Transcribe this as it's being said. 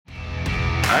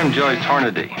I'm Joyce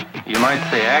Hornady. You might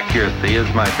say accuracy is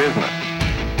my business.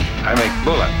 I make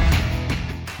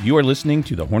bullets. You are listening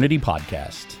to the Hornady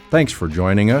Podcast. Thanks for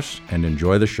joining us and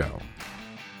enjoy the show.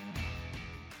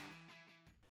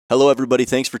 Hello, everybody.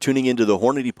 Thanks for tuning into the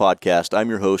Hornady Podcast. I'm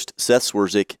your host, Seth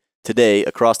Swerzik. Today,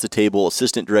 across the table,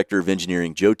 Assistant Director of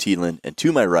Engineering, Joe Thielen, and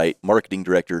to my right, Marketing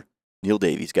Director, Neil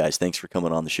Davies. Guys, thanks for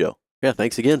coming on the show. Yeah,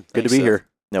 thanks again. Good to be here.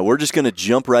 Now, we're just going to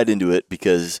jump right into it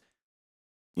because,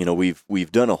 you know,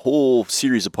 we've done a whole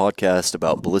series of podcasts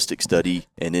about ballistic study,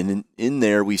 and in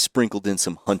there we sprinkled in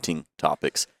some hunting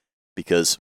topics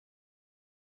because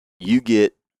you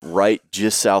get right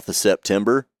just south of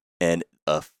September and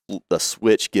a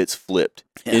switch gets flipped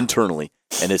internally,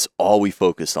 and it's all we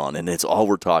focus on, and it's all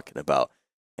we're talking about,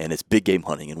 and it's big game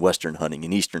hunting and western hunting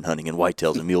and eastern hunting and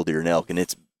whitetails and mule deer and elk, and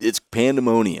it's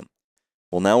pandemonium.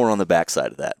 Well, now we're on the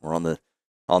backside of that. We're in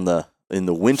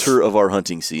the winter of our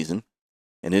hunting season,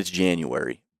 and it's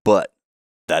January, but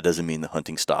that doesn't mean the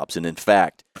hunting stops. And in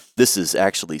fact, this is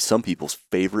actually some people's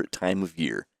favorite time of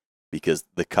year because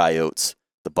the coyotes,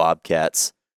 the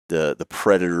bobcats, the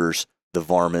predators, the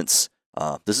varmints.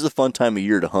 This is a fun time of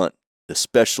year to hunt,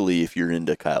 especially if you're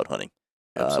into coyote hunting.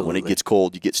 When it gets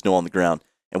cold, you get snow on the ground.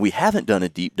 And we haven't done a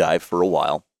deep dive for a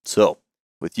while. So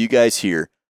with you guys here,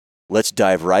 let's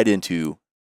dive right into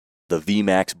the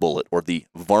VMAX bullet, or the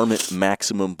Varmint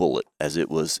Maximum bullet, as it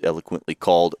was eloquently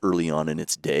called early on in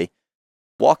its day.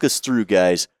 Walk us through,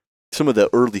 guys, some of the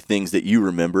early things that you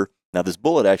remember. Now, this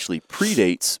bullet actually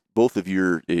predates both of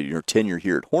your tenure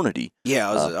here at Hornady.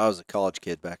 Yeah, I was a college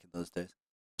kid back in those days.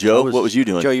 Joe, what was you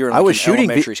doing? Joe, you were in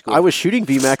elementary school. I was shooting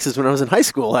VMAXs when I was in high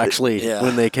school, actually,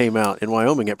 when they came out in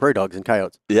Wyoming at Prairie Dogs and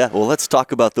Coyotes. Yeah, well, let's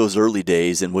talk about those early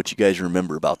days and what you guys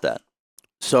remember about that.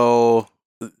 So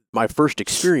my first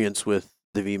experience with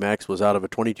the VMAX was out of a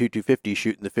 22-250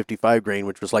 shooting the 55 grain,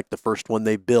 which was like the first one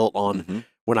they built on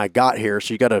when I got here.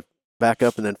 So you got to back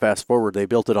up and then fast forward. They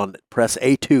built it on press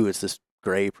A2. It's this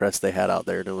gray press they had out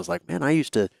there. And it was like, man, I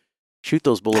used to shoot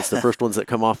those bullets, the first ones that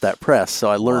come off that press. So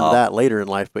I learned that later in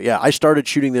life. But yeah, I started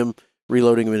shooting them,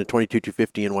 reloading them in a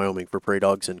 22-250 in Wyoming for prairie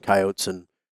dogs and coyotes and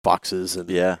foxes.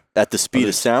 And at the speed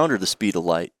of sound or the speed of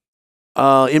light?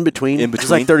 In between. It's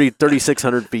like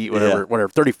 3,600 feet, whatever,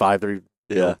 35, 30,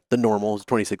 you know, the normal is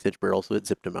 26-inch barrel, so it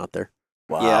zipped them out there.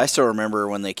 Wow. Yeah, I still remember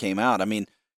when they came out. I mean,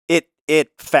 it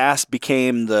fast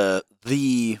became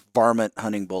the varmint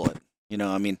hunting bullet. You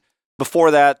know, I mean,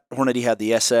 before that, Hornady had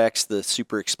the SX, the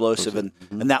super explosive, and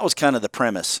that was kind of the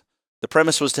premise. The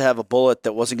premise was to have a bullet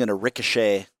that wasn't going to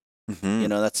ricochet. You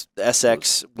know, that's the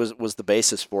SX was the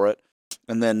basis for it.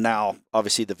 And then now,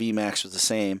 obviously, the VMAX was the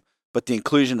same. But the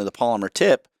inclusion of the polymer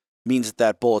tip means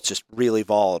that bullet's just really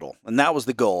volatile. And that was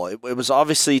the goal. It was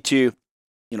obviously to,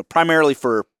 you know, primarily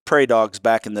for prairie dogs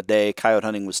back in the day. Coyote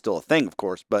hunting was still a thing, of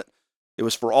course, but it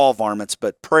was for all varmints.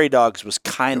 But prairie dogs was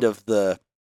kind of the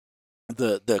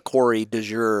quarry du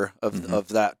jour of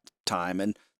that time.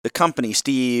 And the company,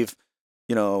 Steve,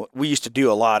 you know, we used to do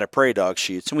a lot of prairie dog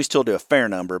shoots, and we still do a fair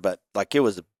number, but like it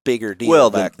was a bigger deal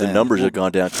back then. The numbers have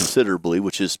gone down considerably,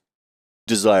 which is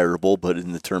desirable, but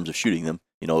in the terms of shooting them,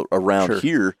 you know, around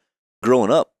here,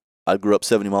 growing up, I grew up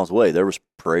 70 miles away. There was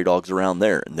prairie dogs around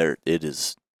there, and it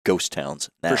is ghost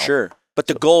towns now. For sure. But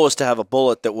the goal was to have a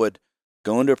bullet that would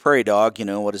go into a prairie dog, you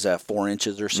know, what is that, 4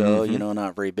 inches or so, you know,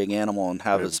 not a very big animal, and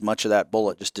have as much of that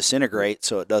bullet just disintegrate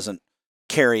so it doesn't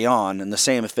carry on. And the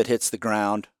same if it hits the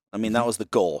ground. I mean, that was the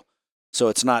goal. So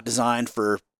it's not designed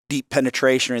for deep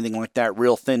penetration or anything like that,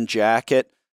 real thin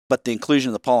jacket. But the inclusion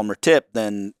of the polymer tip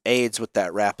then aids with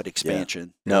that rapid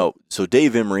expansion. Yeah. No, so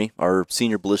Dave Emery, our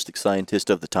senior ballistic scientist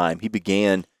of the time, he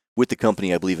began with the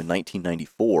company, I believe, in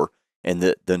 1994, and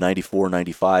the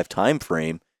 94-95 time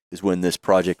frame is when this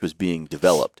project was being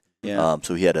developed. Yeah.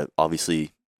 So he had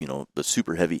obviously, you know, a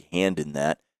super heavy hand in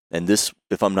that. And this,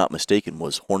 if I'm not mistaken,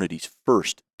 was Hornady's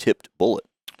first tipped bullet.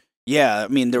 Yeah, I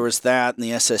mean, there was that and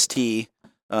the SST. You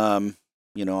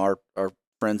know, our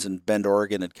friends in Bend,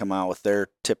 Oregon had come out with their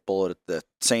tip bullet at the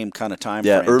same kind of time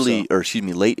frame. Late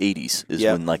 80s is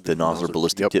when like the Nosler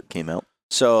ballistic tip came out.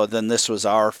 So then this was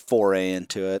our foray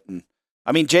into it. And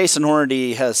I mean, Jason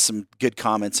Hornady has some good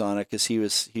comments on it because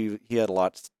he had a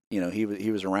lot, you know, he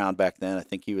was around back then. I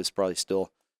think he was probably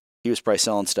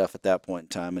selling stuff at that point in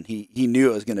time, and he knew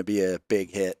it was going to be a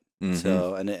big hit.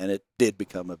 So, and it did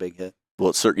become a big hit. Well,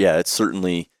 it's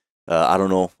certainly, I don't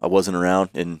know, I wasn't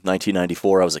around in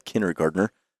 1994. I was a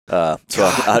kindergartner. So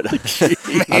I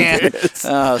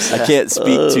can't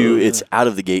speak to its out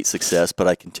of the gate success, but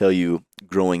I can tell you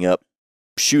growing up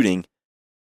shooting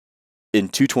in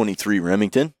 223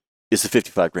 Remington is the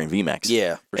 55 grain VMAX.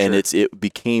 Yeah, for and sure. it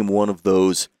became one of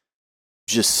those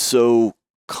just so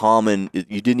common.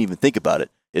 You didn't even think about it.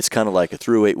 It's kind of like a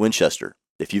 .308 Winchester.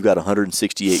 If you've got a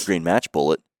 168 grain match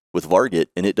bullet with varget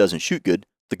and it doesn't shoot good,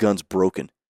 the gun's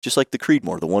broken. Just like the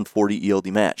Creedmoor, the 140 ELD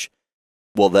match.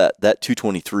 Well, that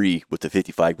 223 with the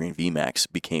 55 grain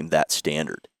VMAX became that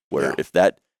standard. Where if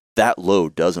that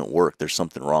load doesn't work, there's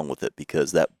something wrong with it,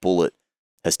 because that bullet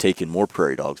has taken more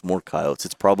prairie dogs, more coyotes.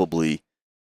 It's probably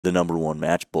the number one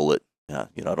match bullet. I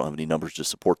don't have any numbers to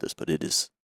support this, but it is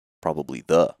probably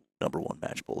the number one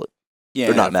match bullet. Yeah,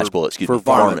 or not match bullet, excuse me.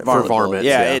 Varmint. Varmint. Varmint.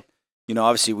 Yeah,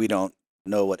 obviously we don't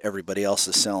know what everybody else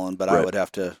is selling, but I would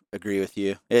have to agree with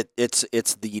you.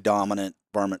 It's the dominant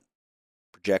varmint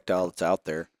projectile that's out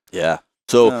there. Yeah.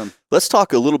 So let's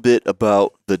talk a little bit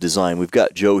about the design. We've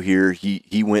got Joe here.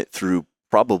 He went through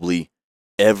probably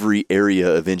every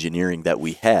area of engineering that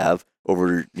we have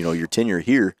over your tenure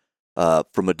here.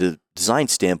 From a design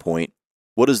standpoint,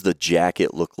 what does the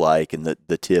jacket look like, and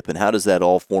the tip, and how does that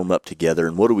all form up together,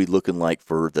 and what are we looking like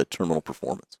for the terminal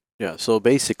performance? Yeah, so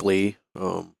basically,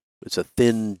 it's a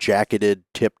thin, jacketed,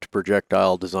 tipped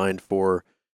projectile designed for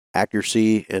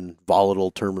accuracy and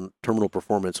volatile terminal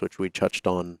performance, which we touched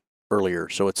on earlier.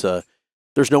 So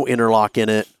there's no interlock in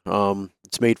it.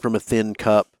 It's made from a thin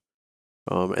cup,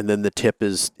 and then the tip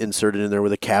is inserted in there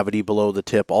with a cavity below the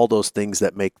tip. All those things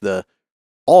that make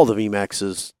all the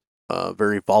VMAXs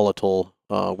very volatile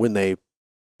when they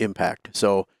impact.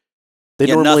 So they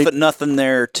normally nothing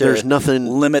there to there's nothing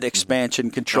limit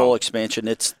expansion, control expansion.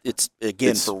 It's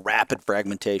again for rapid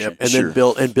fragmentation. and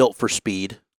then built for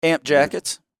speed. Amp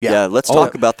jackets. Yeah, let's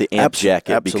talk about the amp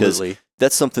jacket, absolutely. because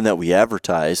that's something that we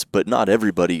advertise, but not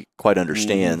everybody quite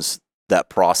understands that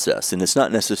process. And it's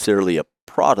not necessarily a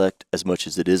product as much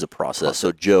as it is a process.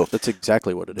 So, Joe, that's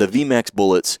exactly what it is. The VMAX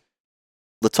bullets,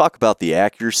 let's talk about the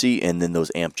accuracy and then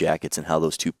those amp jackets and how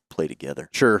those two play together.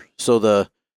 Sure. So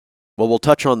we'll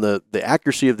touch on the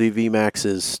accuracy of the VMAX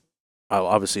is,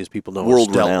 obviously, as people know,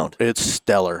 world-renowned. It's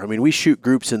stellar. I mean, we shoot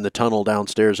groups in the tunnel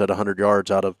downstairs at 100 yards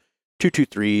out of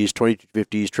 223s,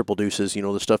 2250s, triple deuces,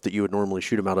 the stuff that you would normally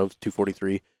shoot them out of,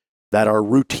 243, that are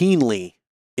routinely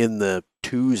in the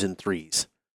 2s and 3s.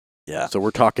 Yeah. So we're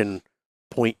talking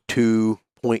 0.2,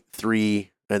 0.3,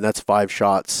 and that's 5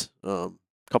 shots, a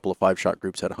couple of 5-shot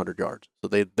groups at 100 yards. So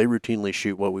they routinely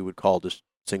shoot what we would call just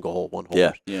single hole, one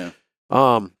hole. Yeah.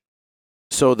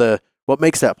 So what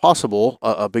makes that possible,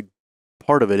 a big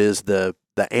part of it is the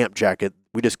amp jacket.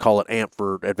 We just call it amp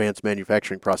for advanced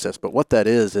manufacturing process. But what that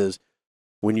is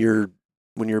when you're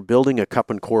building a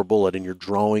cup and core bullet and you're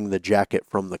drawing the jacket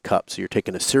from the cup, so you're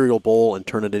taking a cereal bowl and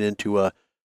turning it into a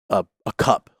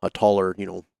cup, a taller,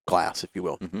 glass, if you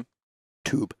will,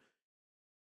 tube.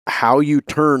 How you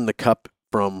turn the cup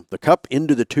from the cup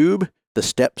into the tube, the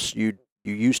steps you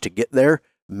use to get there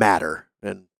matter.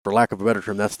 And for lack of a better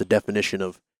term, that's the definition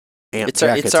of amp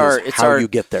jackets, how you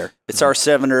get there. It's our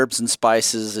 7 herbs and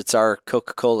spices. It's our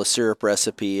Coca-Cola syrup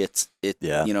recipe. It's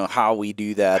how we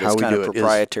do that is kind of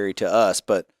proprietary to us,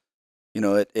 but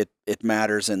it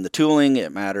matters in the tooling.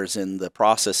 It matters in the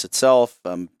process itself.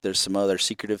 There's some other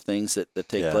secretive things that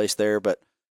take place there,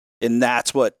 and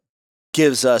that's what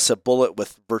gives us a bullet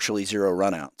with virtually zero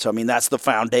run out. So, I mean, that's the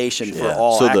foundation for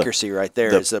all accuracy right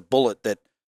there, is a bullet that,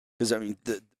 because, I mean,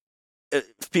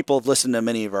 if people have listened to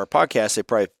many of our podcasts, they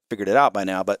probably figured it out by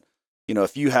now, but,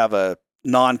 if you have a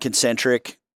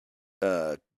non-concentric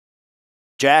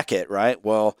jacket, right,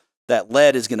 well, that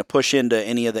lead is going to push into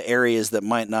any of the areas that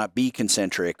might not be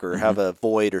concentric or have a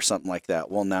void or something like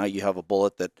that. Well, now you have a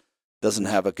bullet that doesn't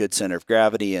have a good center of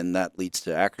gravity, and that leads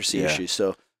to accuracy issues.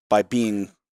 So by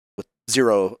being with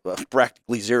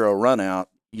practically zero run out,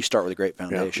 you start with a great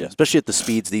foundation. Yeah. Especially at the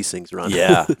speeds these things run.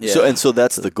 Yeah. So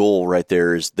that's the goal right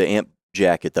there, is the amp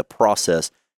jacket. The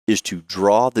process is to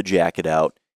draw the jacket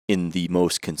out in the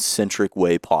most concentric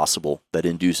way possible that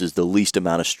induces the least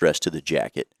amount of stress to the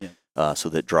jacket. Yeah. So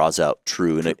that draws out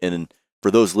true. And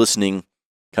for those listening,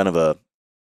 kind of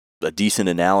a decent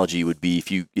analogy would be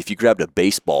if you grabbed a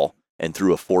baseball and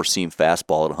threw a 4-seam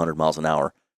fastball at 100 miles an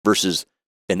hour versus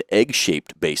an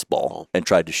egg-shaped baseball and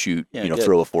tried to shoot,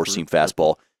 throw a 4-seam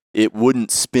fastball, it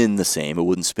wouldn't spin the same. It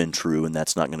wouldn't spin true, and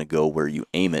that's not going to go where you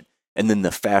aim it. And then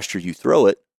the faster you throw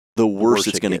it, the worse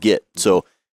it's going to get. So,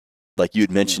 like you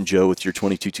had mentioned, Joe, with your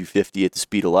 22-250 at the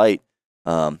speed of light,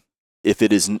 if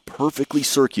it isn't perfectly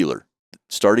circular,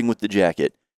 starting with the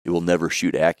jacket, it will never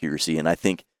shoot accurately. And I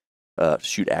think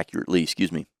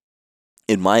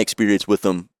in my experience with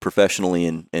them professionally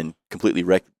and completely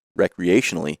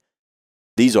recreationally,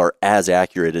 these are as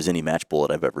accurate as any match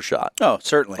bullet I've ever shot. Oh,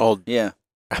 certainly. Oh, yeah.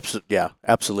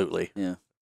 Absolutely. Yeah.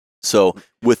 So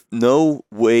with no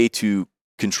way to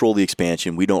control the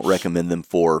expansion, we don't recommend them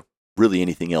for really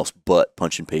anything else but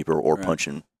punching paper or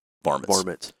punching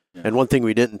varmints. Yeah. And one thing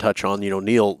we didn't touch on,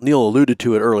 Neil alluded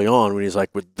to it early on when he's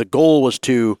like, the goal was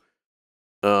to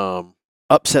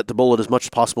upset the bullet as much as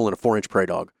possible in a 4-inch prairie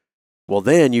dog. Well,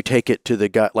 then you take it to the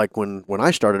guy, like when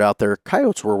I started out there,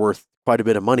 coyotes were worth quite a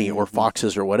bit of money, or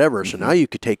foxes or whatever. So now you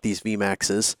could take these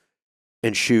VMAXs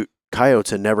and shoot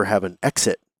coyotes and never have an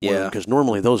exit. Yeah. Because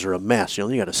normally those are a mess.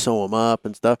 You got to sew them up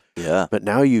and stuff. Yeah. But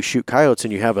now you shoot coyotes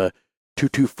and you have a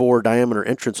 224 diameter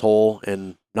entrance hole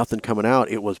and nothing coming out.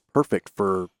 It was perfect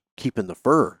for keeping the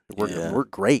fur. It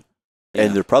worked great.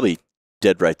 And they're probably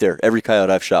dead right there. Every coyote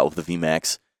I've shot with the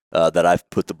VMAX that I've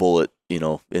put the bullet, in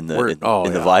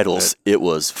the vitals, it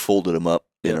was folded them up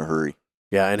in a hurry.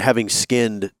 Yeah, and having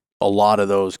skinned a lot of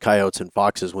those coyotes and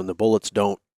foxes, when the bullets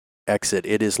don't exit,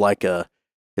 it's like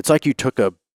you took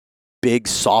a big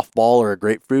softball or a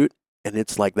grapefruit, and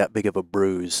it's like that big of a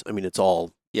bruise. I mean, it's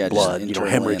all blood,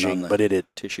 hemorrhaging, but it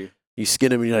tissue. You skin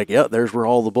them, and you're like, yeah, there's where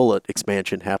all the bullet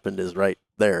expansion happened, is right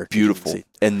there. Beautiful.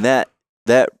 And that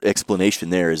explanation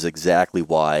there is exactly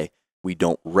why we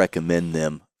don't recommend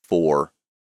them for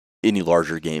any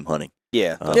larger game hunting.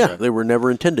 Yeah. They were never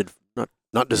intended,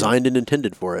 not designed and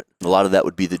intended for it. A lot of that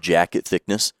would be the jacket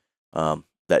thickness.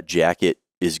 That jacket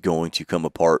is going to come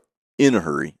apart in a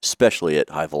hurry, especially at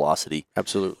high velocity.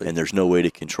 Absolutely. And there's no way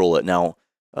to control it. Now,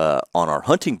 on our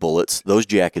hunting bullets, those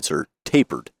jackets are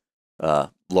tapered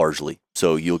largely.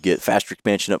 So you'll get faster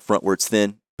expansion up front where it's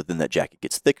thin, but then that jacket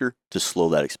gets thicker to slow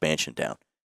that expansion down.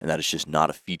 And that is just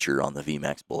not a feature on the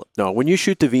VMAX bullet. No, when you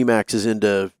shoot the VMAXs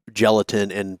into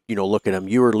gelatin and, look at them,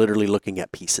 you are literally looking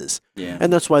at pieces. Yeah.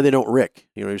 And that's why they don't rick.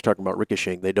 He was talking about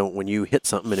ricocheting. They don't, when you hit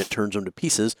something and it turns them to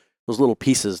pieces, those little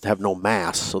pieces have no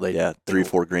mass. So they 3 or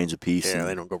 4 grains a piece. Yeah,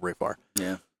 they don't go very far.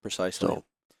 Yeah, precisely. So,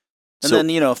 and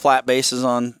then, flat bases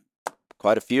on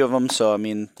quite a few of them. So, I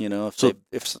mean,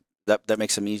 if that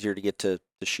makes them easier to get to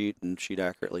shoot and shoot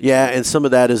accurately. Yeah, and some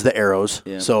of that is the arrows.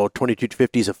 Yeah. So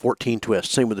 22-50 is a 14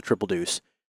 twist, same with the triple deuce.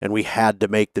 And we had to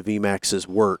make the VMAXs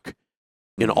work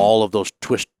in all of those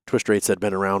twist rates that have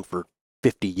been around for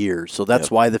 50 years. So that's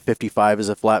why the 55 is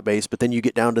a flat base. But then you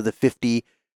get down to the 50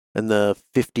 and the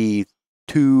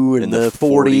 52 and the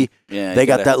 40. Yeah, they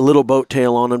got that little boat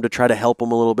tail on them to try to help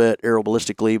them a little bit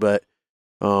aeroballistically, but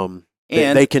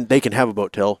they can have a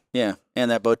boat tail. Yeah, and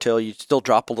that boat tail, you still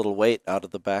drop a little weight out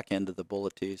of the back end of the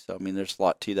bullet too. So I mean, there's a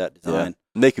lot to that design.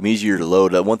 Yeah. Make them easier to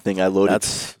load. One thing I loaded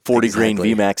 40 grain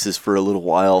VMAXs for a little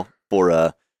while for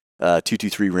a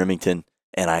 223 Remington,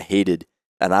 and I hated.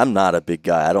 And I'm not a big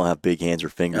guy. I don't have big hands or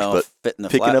fingers, but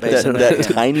picking up that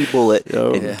tiny bullet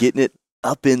and getting it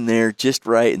up in there just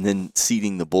right, and then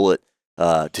seating the bullet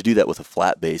to do that with a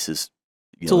flat base is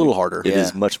it's a little harder. It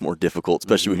is much more difficult,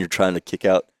 especially when you're trying to kick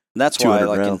out. And that's why,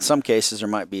 like rounds. in some cases, there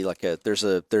might be like there's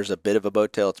a bit of a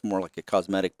boat tail. It's more like a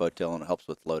cosmetic boat tail, and it helps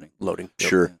with loading.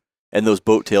 Sure. Yep. And those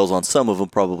boat tails on some of them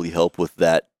probably help with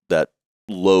that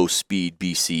low speed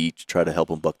BC to try to help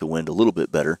them buck the wind a little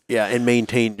bit better. Yeah, and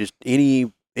maintain just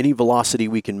any velocity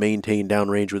we can maintain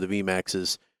downrange with the VMAX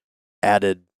is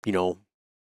added.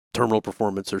 Terminal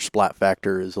performance or splat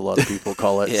factor, as a lot of people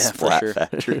call it. Yeah, splat for sure.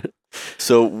 factor.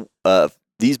 So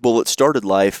these bullets started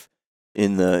life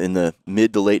in the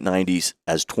mid to late 90s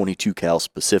as 22 cal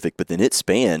specific, but then it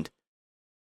spanned,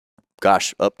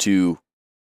 up to,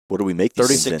 what do we make these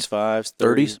 36 5s,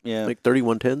 30s, yeah, like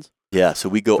 3110s. Yeah, so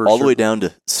we go all the way down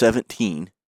to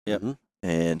 17, yep,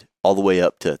 and all the way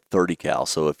up to 30 cal.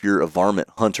 So if you're a varmint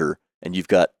hunter and you've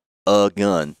got a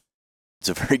gun, it's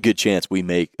a very good chance we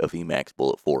make a VMAX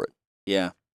bullet for it.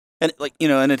 Yeah, and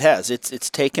and it has. It's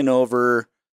taken over.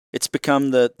 It's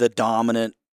become the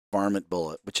dominant varmint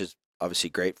bullet, which is obviously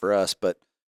great for us, but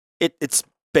it's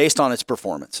based on its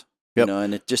performance. Yep.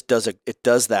 And it just does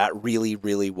that really,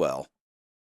 really well.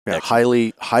 Yeah,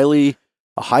 highly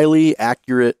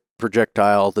accurate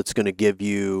projectile that's going to give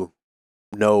you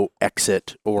no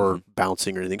exit or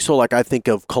bouncing or anything. So like I think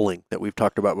of culling that we've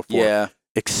talked about before. Yeah.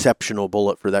 Exceptional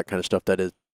bullet for that kind of stuff. That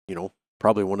is,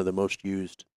 probably one of the most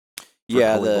used.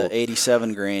 Yeah, the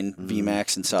 87 grain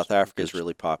VMAX in South Africa is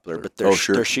really popular, but they're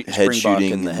shooting springbok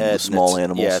in the head. Small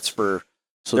animals. Yeah, it's for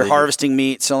they're harvesting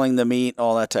meat, selling the meat,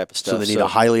 all that type of stuff. So they need a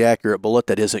highly accurate bullet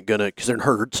that isn't gonna, because they're in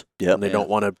herds. Yeah, and they don't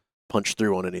want to punch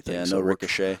through on anything. Yeah, so no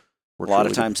ricochet. A lot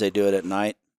of times they do it at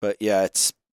night, but yeah,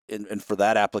 it's and for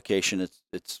that application,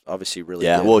 it's obviously really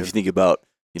good. Well, if you think about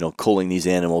culling these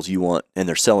animals, and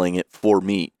they're selling it for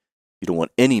meat. You don't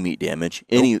want any meat damage,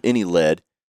 any lead.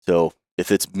 So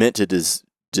if it's meant to just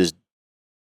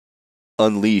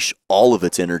unleash all of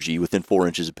its energy within 4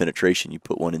 inches of penetration, you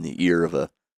put one in the ear of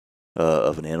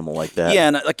an animal like that. Yeah,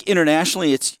 and like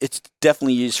internationally, it's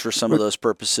definitely used for some of those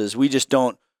purposes. We just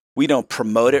don't we don't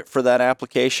promote it for that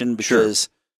application because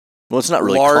well, it's not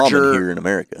really larger, common here in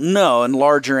America. No, and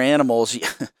larger animals,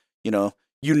 you know,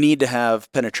 you need to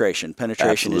have penetration.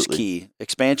 Penetration Absolutely. is key.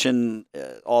 Expansion,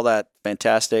 all that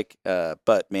fantastic,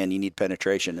 but man, you need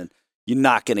penetration, and you're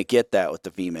not going to get that with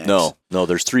the VMAX. No.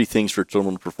 There's 3 things for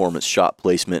terminal performance: shot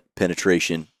placement,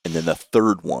 penetration, and then the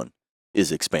third one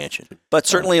is expansion. But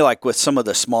certainly, like with some of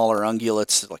the smaller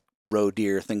ungulates, like roe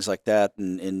deer, things like that,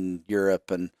 in Europe,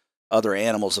 and other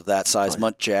animals of that size,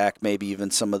 muntjac, maybe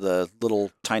even some of the little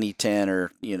tiny 10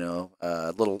 or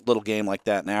little game like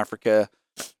that in Africa,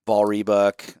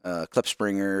 Valrebuck,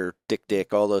 Klipspringer,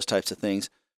 Dick, all those types of things.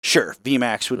 Sure,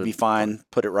 VMAX would be fine.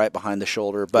 Put it right behind the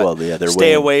shoulder, but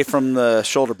stay away from the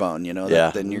shoulder bone.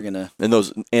 Then you're gonna. And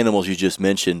those animals you just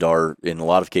mentioned are, in a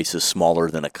lot of cases, smaller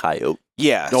than a coyote.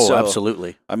 Yeah. Oh,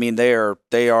 absolutely. I mean, they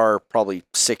are probably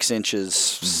 6 inches,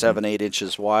 7-8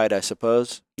 inches wide, I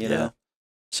suppose. You know.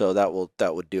 So that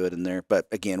would do it in there. But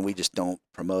again, we just don't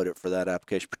promote it for that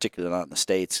application, particularly not in the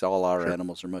States. All our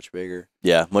animals are much bigger.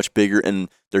 Yeah, much bigger, and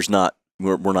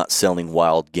we're not selling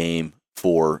wild game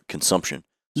for consumption.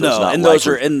 So no, and those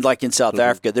are like in South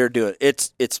Africa, they're doing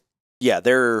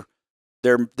they're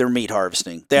meat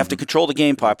harvesting. They have to control the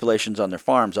game populations on their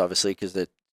farms, obviously, because a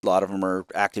lot of them are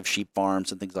active sheep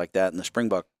farms and things like that, and the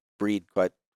springbuck breed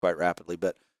quite rapidly.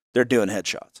 But they're doing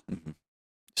headshots. Mm-hmm.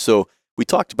 So we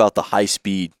talked about the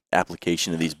high-speed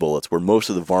application of these bullets, where most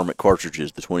of the varmint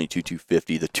cartridges, the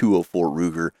 22-250, the 204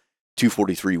 Ruger,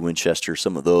 243 Winchester,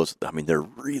 some of those, I mean, they're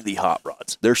really hot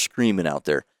rods. They're screaming out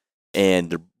there, and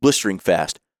they're blistering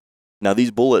fast. Now,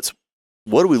 these bullets,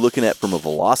 what are we looking at from a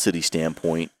velocity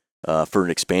standpoint for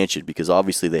an expansion? Because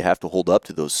obviously they have to hold up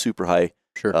to those super high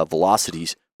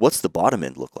velocities. What's the bottom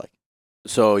end look like?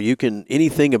 So you can,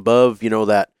 anything above,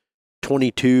 that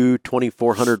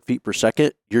 2,400 feet per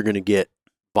second, you're going to get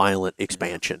violent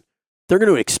expansion. They're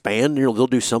going to expand. They'll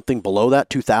do something below that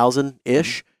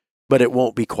 2,000-ish, but it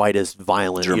won't be quite as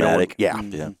violent. Dramatic. Yeah.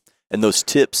 And those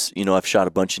tips, I've shot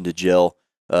a bunch into gel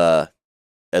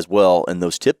as well, and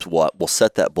those tips will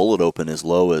set that bullet open as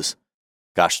low as,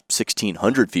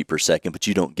 1,600 feet per second, but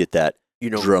you don't get that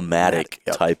dramatic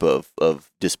type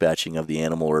of dispatching of the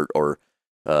animal or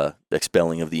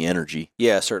expelling of the energy.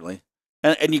 Yeah, certainly.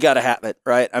 And you got to have it,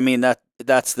 right? I mean,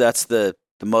 that's the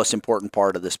most important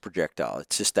part of this projectile.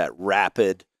 It's just that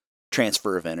rapid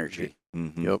transfer of energy.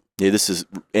 Mm-hmm. Yep. Yeah, this is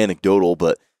anecdotal,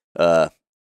 but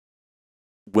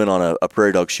went on a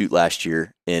prairie dog shoot last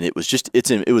year, and it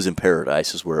was in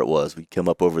Paradise is where it was. We come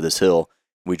up over this hill.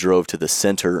 We drove to the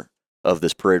center of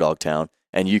this prairie dog town,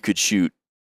 and you could shoot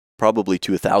probably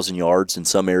to 1,000 yards, in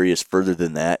some areas further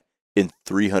than that, in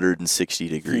 360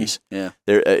 degrees. Yeah,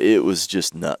 it was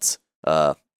just nuts.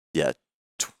 The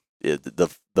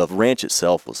ranch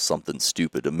itself was something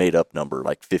stupid, a made up number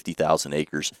like 50,000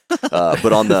 acres.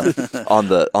 But on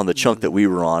the chunk that we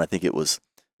were on, I think it was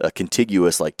a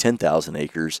contiguous like 10,000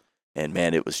 acres, and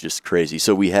man, it was just crazy.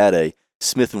 So we had a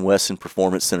Smith & Wesson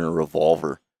Performance Center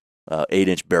revolver,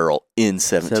 8-inch barrel in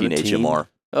 17 HMR.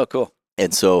 Oh, cool.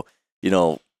 And so,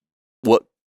 what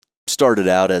started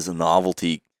out as a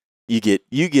novelty, you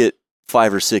get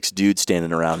 5 or 6 dudes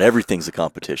standing around. Everything's a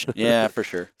competition. Yeah, for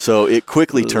sure. So it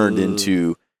quickly turned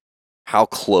into how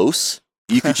close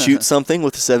you could shoot something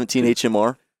with a 17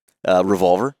 HMR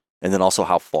revolver, and then also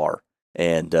how far.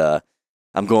 And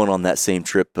I'm going on that same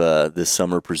trip this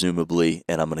summer, presumably,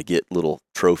 and I'm going to get little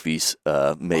trophies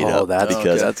made up.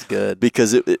 That's good.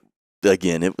 Because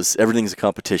everything's a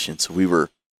competition. So we were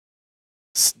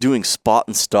doing spot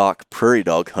and stalk prairie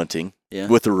dog hunting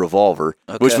with a revolver,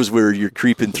 which was where you're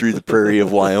creeping through the prairie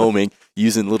of Wyoming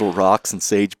using little rocks and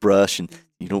sagebrush, and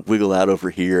wiggle out over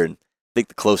here. And I think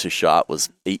the closest shot was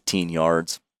 18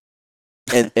 yards.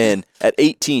 And at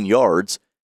 18 yards,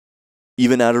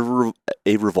 even out of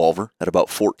a revolver at about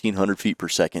 1,400 feet per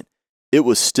second, it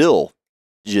was still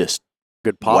just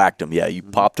good pop. Whacked them. Yeah, you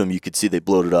popped them. You could see they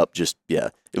bloated up.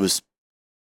 It was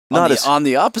not on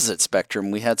the opposite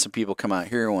spectrum. We had some people come out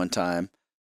here one time,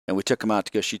 and we took them out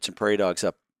to go shoot some prairie dogs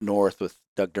up north with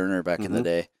Doug Durner back in the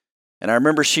day. And I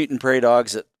remember shooting prairie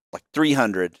dogs at like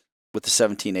 300 with the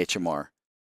 17 HMR.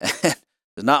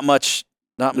 There's not much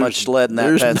lead in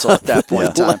that pencil at that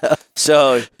point in time.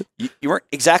 So you weren't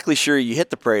exactly sure you hit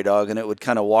the prairie dog, and it would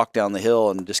kind of walk down the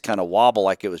hill and just kind of wobble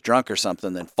like it was drunk or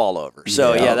something, then fall over.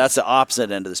 So that's the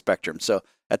opposite end of the spectrum. So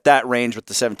at that range with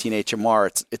the 17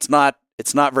 HMR, it's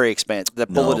not very expansive. That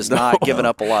bullet is not giving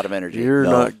up a lot of energy. You're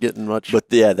not getting much. But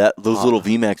those little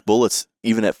VMAX bullets,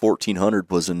 even at 1,400,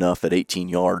 was enough at 18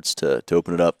 yards to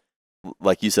open it up.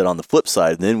 Like you said, on the flip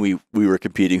side, then we were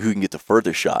competing who can get the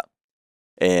furthest shot.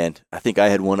 And I think I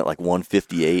had one at like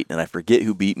 158, and I forget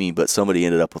who beat me, but somebody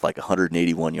ended up with like a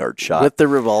 181-yard shot. With the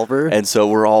revolver? And so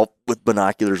we're all with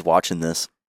binoculars watching this.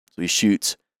 So he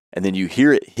shoots, and then you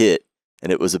hear it hit,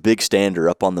 and it was a big stander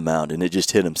up on the mound, and it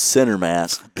just hit him center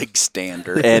mass. Big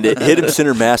stander. And it hit him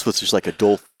center mass with just like a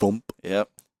dull thump. Yep.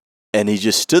 And he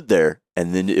just stood there,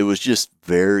 and then it was just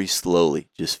very slowly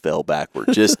just fell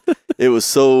backward. Just it was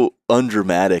so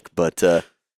undramatic, but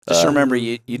just remember,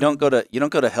 you don't go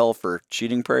to hell for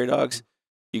shooting prairie dogs.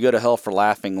 You go to hell for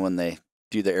laughing when they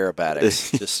do the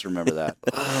aerobatics. Just remember that.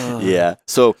 Yeah.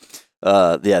 So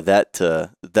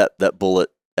that bullet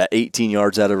at 18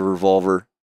 yards out of a revolver,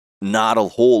 not a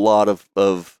whole lot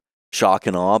of shock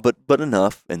and awe, but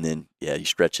enough. And then you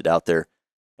stretch it out there.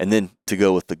 And then to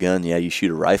go with the gun, you shoot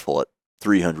a rifle at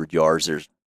 300 yards. There's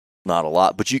not a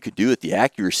lot, but you could do it. The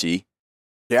accuracy's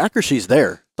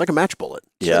there. It's like a match bullet.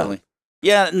 Yeah. Certainly.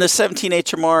 Yeah, and the 17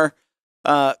 HMR,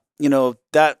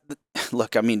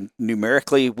 look, I mean,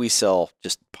 numerically, we sell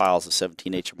just piles of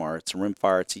 17 HMR. It's a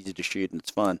rimfire, it's easy to shoot, and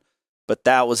it's fun. But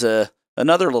that was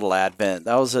another little advent.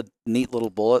 That was a neat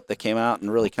little bullet that came out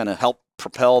and really kind of helped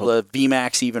propel the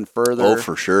VMAX even further. Oh,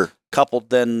 for sure. Coupled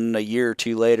then a year or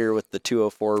two later with the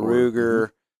 204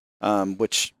 Ruger,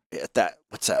 which at that,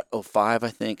 what's that, 05, I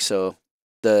think. So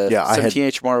the 17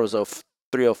 HMR was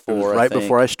 304, right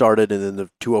before I started, and then the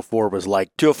 204 was like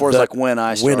 204 is like when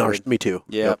I started. Me too.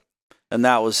 Yeah, yep. And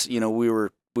that was we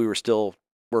were still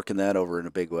working that over in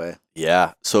a big way.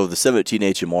 Yeah. So the 17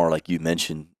 HMR, like you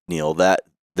mentioned, Neil, that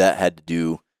had to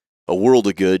do a world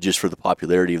of good just for the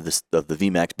popularity of the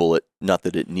VMAX bullet. Not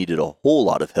that it needed a whole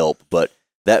lot of help, but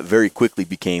that very quickly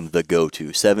became the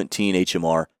go-to. 17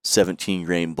 HMR, 17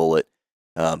 grain bullet.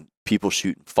 People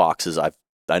shooting foxes.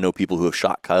 I know people who have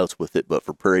shot coyotes with it, but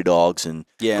for prairie dogs and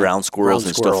ground squirrels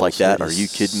and stuff like that, are you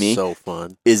kidding me? So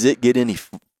fun. Is it get any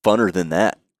funner than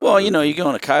that? Well, you go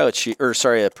on a coyote shoot,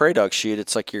 a prairie dog shoot.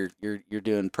 It's like you're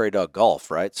doing prairie dog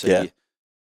golf, right? So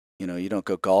you don't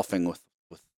go golfing with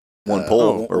one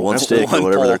pole or one stick or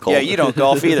whatever they're called. Yeah, you don't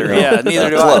golf either. Yeah,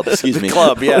 neither do I. Club, excuse me.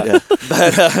 Club, yeah.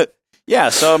 But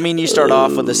so I mean, you start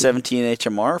off with a 17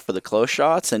 HMR for the close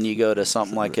shots, and you go to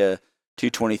something like a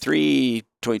 223,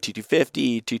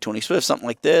 22-250, 220 Swift, something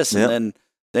like this, and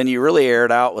then you really air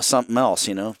it out with something else,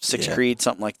 6 Creed,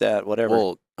 something like that, whatever.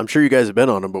 Well, I'm sure you guys have been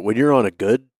on them, but when you're on a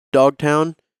good dog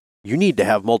town, you need to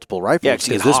have multiple rifles.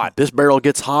 Yeah, because this barrel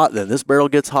gets hot, then this barrel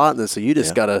gets hot, and then so you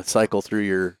just got to cycle through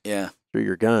your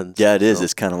guns. Yeah, it is. So.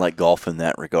 It's kind of like golf in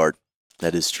that regard.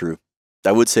 That is true.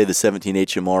 I would say the 17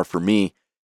 HMR for me,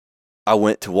 I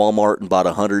went to Walmart and bought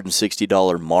a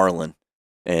 $160 Marlin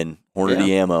and Hornady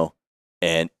ammo,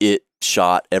 and it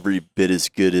shot every bit as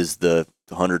good as the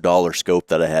 $100 scope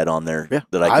that I had on there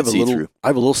that I could see through. I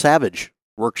have a little Savage.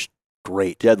 Works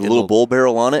great. Yeah, the little bull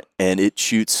barrel on it, and it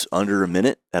shoots under a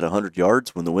minute at 100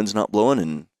 yards when the wind's not blowing.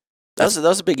 And that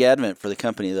was a big advent for the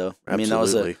company, though. Absolutely. I mean, that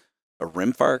was a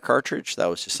rimfire cartridge. That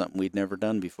was just something we'd never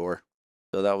done before.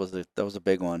 So that was a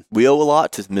big one. We owe a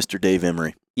lot to Mr. Dave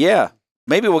Emery. Yeah.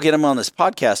 Maybe we'll get him on this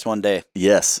podcast one day.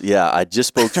 Yes. Yeah. I just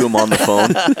spoke to him on the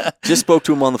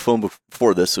phone.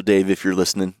 Before this. So Dave, if you're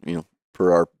listening,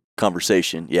 for our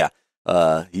conversation,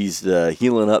 he's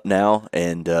healing up now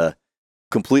and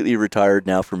completely retired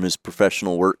now from his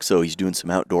professional work. So he's doing some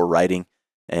outdoor riding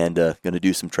and going to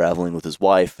do some traveling with his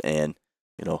wife and,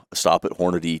 a stop at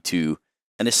Hornady to.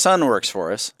 And his son works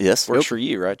for us. Yes. Works for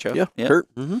you, right, Joe? Yeah.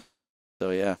 Kurt. Mm-hmm. So,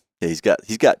 yeah. Yeah,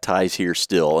 he's got ties here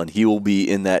still, and he will be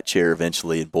in that chair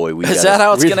eventually. And boy, is that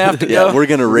how it's going to have to go? Yeah, we're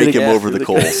going to rake him over the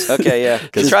coals. Okay, yeah.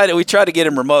 We tried to get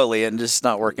him remotely, and just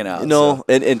not working out. No, so.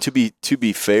 and to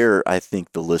be fair, I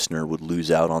think the listener would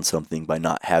lose out on something by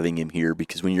not having him here,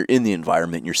 because when you're in the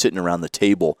environment and you're sitting around the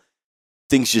table,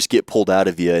 things just get pulled out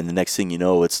of you, and the next thing you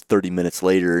know, it's 30 minutes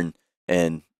later,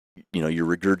 and you're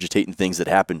regurgitating things that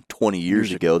happened 20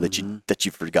 years ago that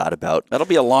you forgot about. That'll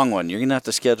be a long one. You're going to have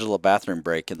to schedule a bathroom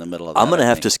break in the middle of that. I'm going to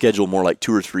have to schedule more like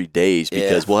 2 or 3 days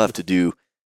because we'll have to do,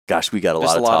 we got a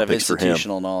lot of topics for him.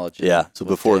 Institutional knowledge. Yeah, so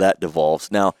before that devolves.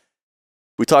 Now,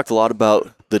 we talked a lot about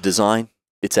the design,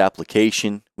 its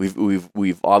application.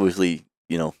 We've obviously,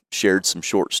 shared some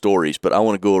short stories, but I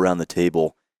want to go around the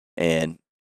table and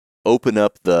open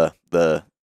up the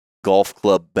golf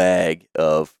club bag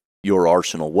of your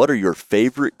arsenal. What are your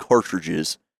favorite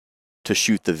cartridges to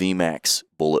shoot the VMAX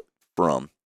bullet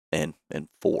from and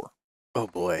for? Oh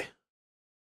boy.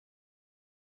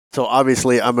 So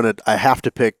obviously I have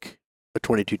to pick a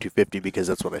 22-250 because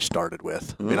that's what I started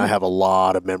with. I mean, I have a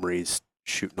lot of memories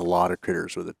shooting a lot of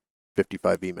critters with a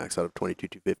 55 VMAX out of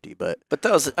 22-250, but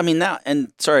that was,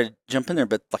 and sorry to jump in there,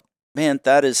 but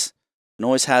that is, and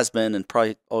always has been and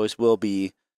probably always will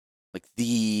be, like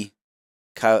the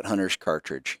coyote hunter's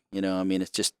cartridge. I mean,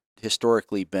 it's just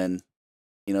historically been,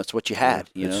 it's what you had.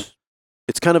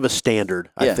 It's kind of a standard,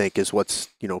 I Yeah. think, is what's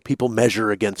people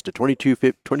measure against a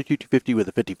 22-250 with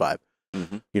a 55.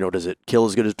 Mm-hmm. Does it kill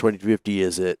as good as 22-50?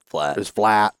 Is it Flat. Is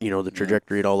flat? The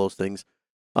trajectory and all those things.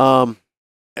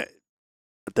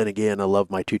 But then again, I love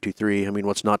my 223. I mean,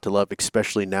 what's not to love,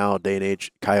 especially now, day and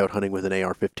age, coyote hunting with an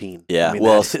AR-15. Yeah, I mean,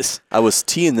 well, that is, I was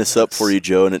teeing this up for you,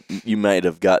 Joe, and you might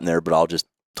have gotten there, but I'll just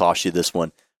toss you this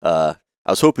one. I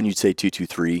was hoping you'd say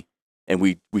 223, and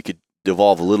we could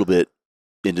devolve a little bit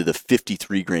into the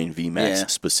 53 grain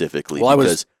VMAX specifically. well,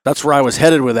 that's where I was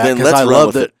headed with that, Then because let's I run love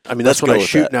with that. it. I mean, Let's that's what go I with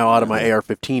shoot that. now out of my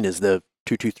AR-15 is the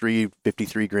 223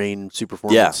 53 grain super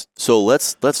performance. Yeah. So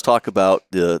let's talk about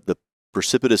the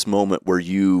precipitous moment where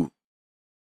you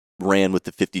ran with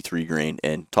the 53 grain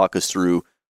and talk us through,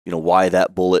 why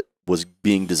that bullet was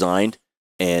being designed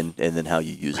and then how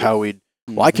you use it.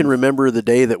 Well, I can remember the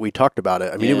day that we talked about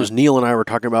it. I mean, it Yeah. was Neil and I were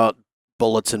talking about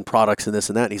bullets and products and this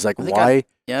and that. And he's like, I think why?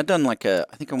 I done I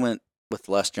think I went with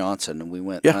Les Johnson, and we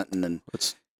went Yeah. hunting and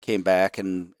came back,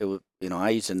 and it was, I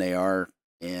used an AR,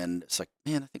 and it's like,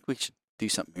 man, I think we should do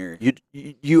something here.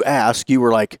 You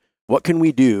were like, what can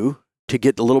we do to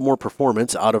get a little more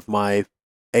performance out of my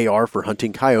AR for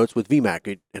hunting coyotes with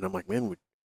VMAC? And I'm like, man,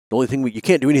 the only thing you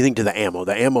can't do anything to the ammo.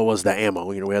 The ammo was the ammo.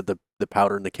 We had the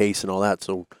powder in the case and all that.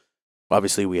 So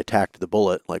obviously we attacked the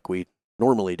bullet like we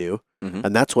normally do. Mhm.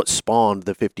 And that's what spawned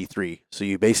the 53. So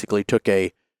you basically took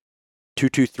a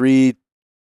 223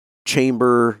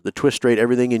 chamber, the twist rate,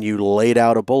 everything, and you laid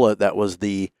out a bullet that was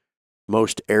the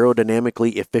most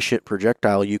aerodynamically efficient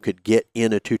projectile you could get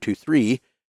in a 223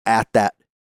 at that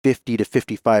 50 to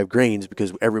 55 grains,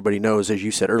 because everybody knows, as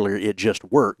you said earlier, it just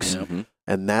works. Yep. Mhm.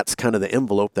 And that's kind of the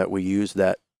envelope that we use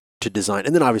that to design.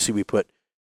 And then obviously we put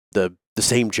the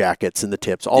same jackets and the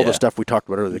tips, all Yeah. the stuff we talked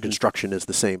about earlier. The construction is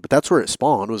the same, but that's where it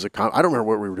spawned. I don't remember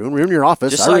what we were doing. We were in your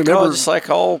office. Just I like remember. just like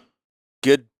all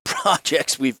good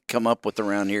projects we've come up with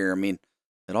around here. I mean,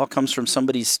 it all comes from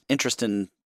somebody's interest in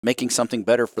making something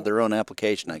better for their own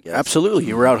application, I guess. Absolutely.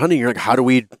 You were out hunting. You're like, how do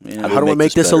we Yeah. how do we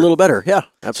make this a better? little better? Yeah, So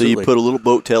absolutely. you put a little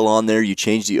boat tail on there, you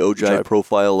change the ogive Ogive.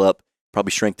 profile up, probably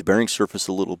shrank the bearing surface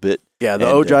a little bit. Yeah, the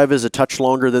And, ogive is a touch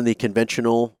longer than the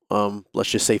conventional, let's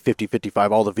just say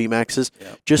 50-55, all the VMAXs,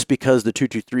 Yep. just because the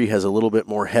 223 has a little bit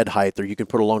more head height, or you can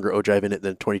put a longer ogive in it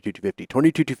than 22-250.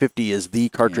 22-250 is the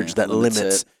cartridge Yeah, that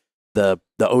limits the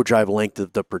ogive length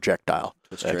of the projectile.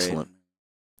 That's great. Excellent.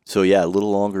 So yeah, a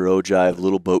little longer ogive,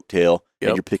 little boat tail, Yep.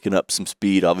 and you're picking up some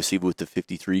speed, obviously with the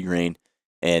 53 grain,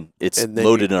 and it's And then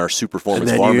loaded in our super And performance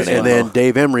then, varmint and ammo. then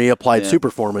Dave Emery applied Yeah.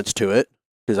 Superformance to it,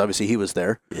 because obviously he was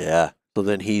there. Yeah, So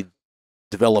then he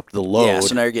developed the load. Yeah,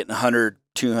 so now you're getting 100,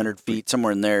 200 feet,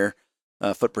 somewhere in there,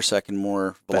 foot per second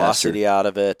more velocity out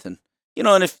of it. And,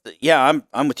 and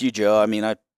I'm with you, Joe. I mean,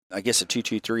 I guess a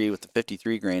 223 with the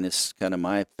 53 grain is kind of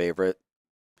my favorite.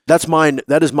 That's mine.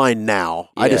 That is mine now.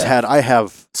 Yeah. I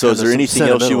have. So is kinda there some anything else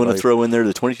you sentimental want to value. throw in there?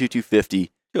 The 22-250,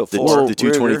 Go the, for it. the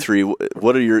 223.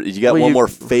 What are you got Well, one you- more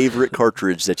favorite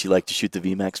cartridge that you like to shoot the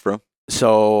VMAX from?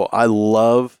 So I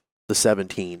love the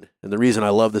 17, and the reason I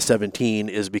love the 17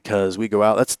 is because we go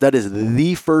out. That is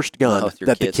the first gun with your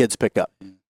that the kids. kids pick up.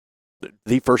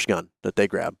 The first gun that they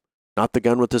grab, not the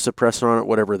gun with the suppressor on it.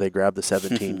 Whatever, they grab the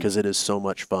 17 because it is so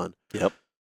much fun. Yep.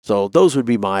 So those would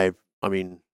be my. I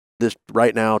mean, this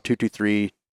right now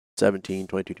 223, 17,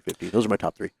 22-250. Those are my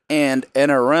top three. And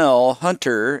NRL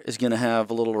Hunter is going to have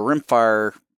a little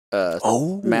rimfire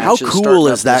How matches cool starting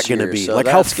is up that this going to year. be? So Like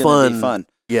how that's gonna be fun.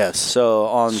 Yes. So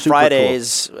on Super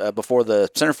Fridays, before the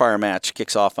centerfire match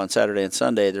kicks off on Saturday and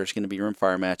Sunday, there's going to be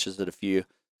rimfire matches at a few,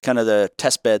 kind of the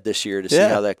test bed this year to see Yeah.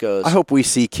 how that goes. I hope we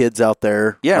see kids out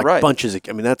there. Yeah, like right. Bunches of.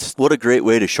 I mean, that's What a great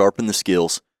way to sharpen the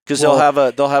skills. Because Well, they'll have a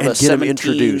and get 'em 17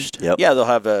 introduced. Yep. Yeah, they'll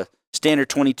have a standard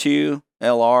 22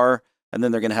 LR, and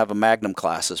then they're going to have a Magnum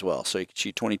class as well. So you can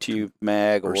shoot 22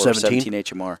 mag Or or 17? 17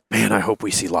 HMR. Man, I hope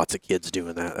we see lots of kids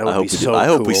doing that. That would I hope be so I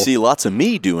hope we cool. see lots of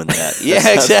me doing that. Yeah, That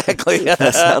sounds- exactly.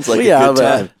 That sounds like Yeah, a good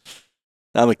but- time.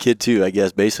 I'm a kid too, I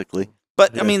guess, basically.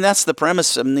 But Yeah. I mean, that's the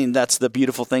premise. I mean, that's the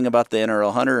beautiful thing about the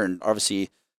NRL Hunter, and obviously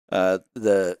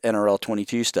the NRL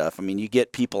 22 stuff. I mean, you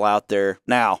get people out there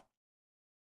now.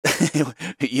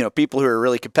 People who are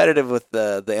really competitive with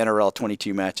the NRL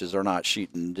 22 matches are not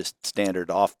shooting just standard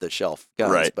off the shelf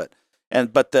guns, Right.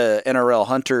 but the NRL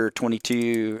Hunter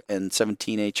 22 and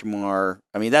 17 HMR.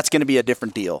 I mean, that's going to be a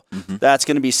different deal. Mhm. That's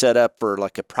going to be set up for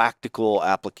like a practical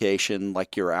application,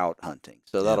 like you're out hunting.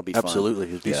 So that'll be fun. Absolutely,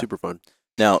 it'd be Yeah. super fun.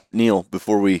 Now, Neil,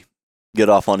 before we get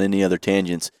off on any other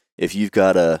tangents, if you've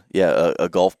got a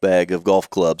golf bag of golf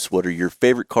clubs, what are your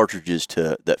favorite cartridges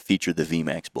that feature the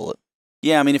VMAX bullet?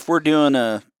 Yeah, I mean, if we're doing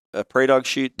a a prairie dog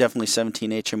shoot, definitely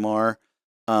 17 HMR.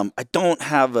 I don't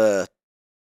have a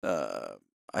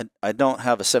I don't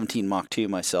have a 17 Mach 2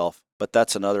 myself, but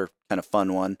that's another kind of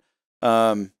fun one.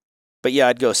 But yeah,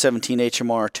 I'd go 17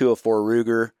 HMR, 204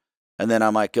 Ruger, and then I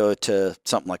might go to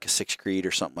something like a 6 Creed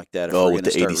or something like that if we're going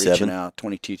to start 87? reaching out.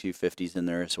 22 250s in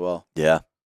there as well. Yeah.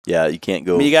 Yeah, you can't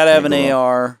go. I mean, you got to have an can't go wrong.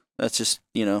 AR. That's just,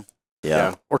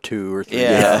 Yeah. Or 2 or 3.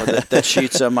 yeah, that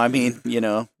shoots them. I mean,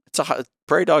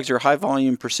 prairie dogs are a high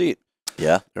volume pursuit.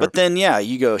 Yeah. But then,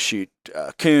 you go shoot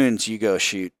coons, you go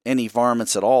shoot any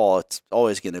varmints at all. It's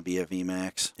always going to be a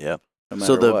VMAX. Yeah. No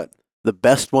matter what. The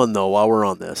best one, though, while we're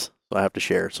on this, I have to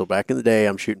share. So back in the day,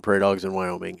 I'm shooting prairie dogs in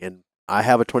Wyoming, and I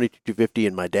have a 22-250,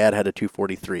 and my dad had a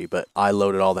 243, but I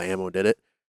loaded all the ammo and did it.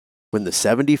 When the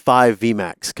 75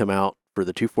 VMAX come out for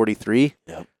the 243,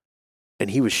 Yep. and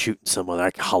he was shooting some other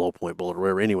like hollow point bullet or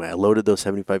whatever. Anyway, I loaded those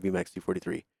 75 VMAX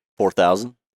 243.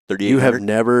 4,000? 3,800? You have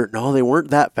never, no, they weren't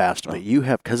that fast, Oh. but you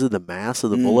have, because of the mass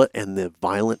of the bullet and the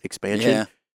violent expansion, Yeah.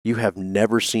 you have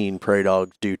never seen prairie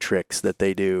dogs do tricks that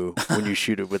they do when you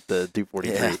shoot it with the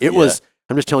 243. Yeah. It was,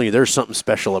 I'm just telling you, there's something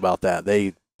special about that.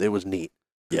 It was neat.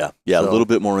 Yeah. Yeah. So- a little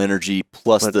bit more energy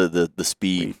plus But- the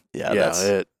speed. Yeah. That's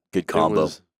good It combo.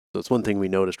 was, that's one thing we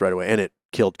noticed right away, and it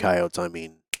killed coyotes. I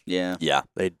mean, Yeah. Yeah.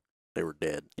 they were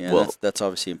dead. Yeah, Well- that's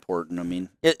obviously important. I mean,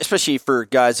 especially for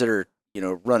guys that are,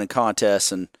 running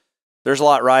contests, and there's a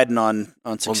lot riding on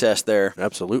success there.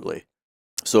 Absolutely.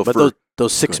 So But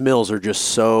those 6 mils are just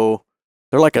so,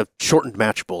 they're like a shortened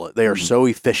match bullet. They are Mhm. so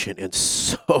efficient and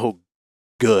so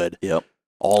good. Yep.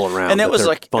 All around. And it that was they're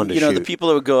like, fun to the shoot. people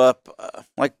that would go up,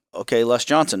 Les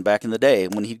Johnson back in the day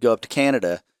when he'd go up to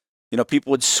Canada,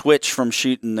 people would switch from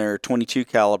shooting their 22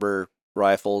 caliber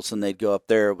rifles and they'd go up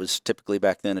there. It was typically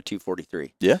back then a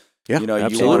 243. Yeah, You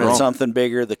absolutely. wanted something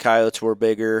bigger. The coyotes were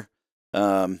bigger.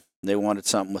 They wanted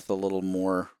something with a little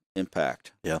more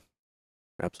impact.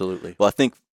 Absolutely. Well, I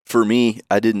think for me,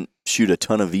 I didn't shoot a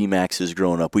ton of VMAXs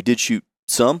growing up. We did shoot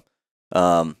some,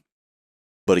 but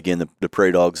again, the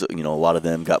prairie dogs, a lot of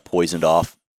them got poisoned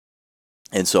off,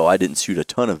 and so I didn't shoot a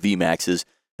ton of VMAXs.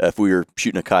 If we were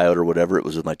shooting a coyote or whatever, it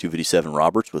was with my 257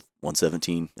 Roberts with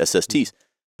 117 SSTs.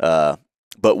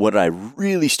 But when I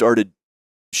really started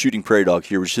shooting prairie dog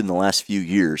here, which is in the last few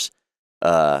years,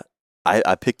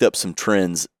 I picked up some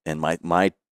trends, and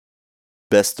my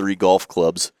best 3 golf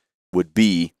clubs would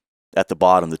be at the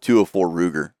bottom, the 204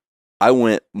 Ruger. I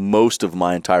went most of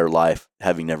my entire life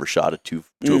having never shot a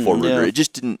 204 Ruger. yeah. It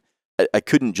just didn't, I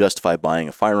couldn't justify buying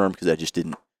a firearm because I just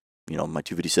didn't, my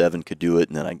 257 could do it,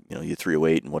 and then you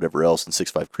 308 and whatever else, and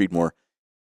 6.5 Creedmoor.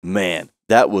 Man,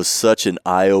 that was such an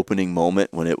eye-opening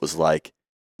moment when it was like,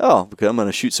 oh, okay, I'm going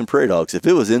to shoot some prairie dogs. If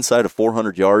it was inside of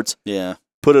 400 yards, Yeah.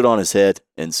 put it on his head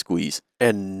and squeeze.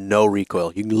 And no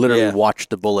recoil. You can literally Yeah. watch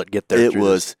the bullet get there. It through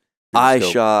was, I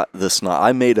shot the snot.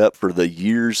 I made up for the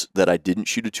years that I didn't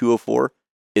shoot a 204.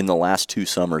 In the last 2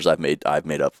 summers, I've made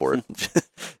up for it.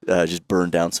 Just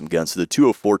burned down some guns. So the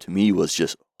 204 to me was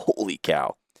just, holy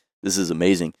cow, this is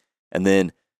amazing. And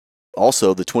then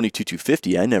also the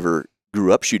 22-250, I never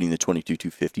grew up shooting the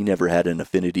 22-250, never had an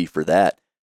affinity for that.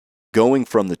 Going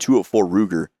from the 204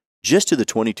 Ruger just to the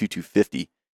 22-250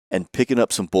 and picking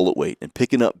up some bullet weight and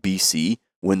picking up BC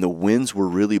when the winds were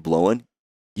really blowing,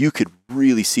 you could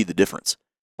really see the difference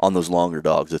on those longer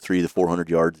dogs, the 300, the 400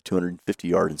 yard, the 250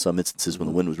 yard. In some instances, when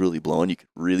the wind was really blowing, you could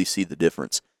really see the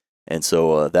difference. And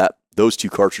so those 2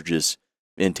 cartridges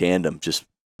in tandem, just,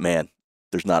 man,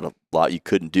 there's not a lot you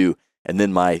couldn't do. And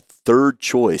then my third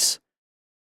choice,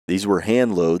 these were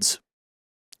hand loads,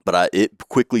 but it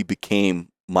quickly became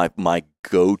my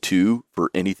go-to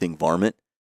for anything varmint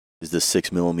is the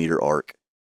 6mm arc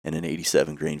and an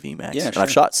 87 grain VMAX. Yeah, and sure.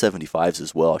 I've shot 75s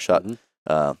as well. I shot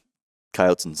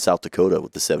coyotes in South Dakota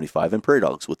with the 75 and prairie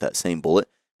dogs with that same bullet,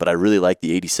 but I really like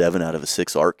the 87 out of a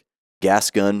 6 arc.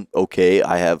 Gas gun, okay,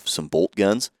 I have some bolt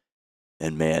guns,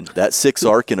 and man, that 6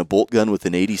 arc and a bolt gun with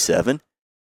an 87,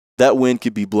 that wind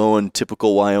could be blowing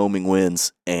typical Wyoming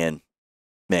winds, and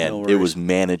man, No it worries. was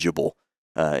manageable,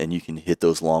 and you can hit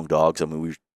those long dogs. I mean,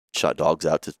 we shot dogs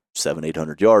out to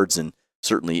 700-800 yards, and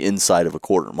certainly inside of a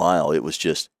quarter mile. It was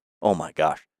just, oh my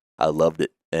gosh, I loved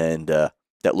it. And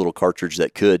that little cartridge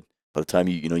that could, by the time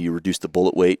you reduce the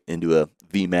bullet weight into a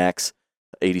VMAX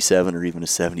 87 or even a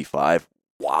 75,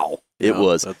 wow, it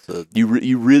was.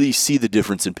 You really see the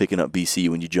difference in picking up BC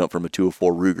when you jump from a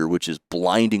 204 Ruger, which is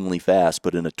blindingly fast,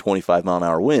 but in a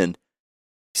 25-mile-an-hour wind,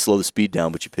 you slow the speed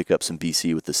down, but you pick up some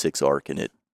BC with the 6 arc, and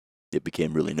it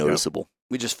became really noticeable.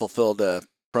 We just fulfilled a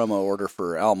promo order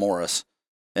for Al Morris,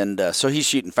 and so he's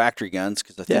shooting factory guns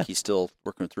because I think he's still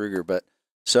working with Ruger. But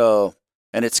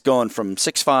and it's going from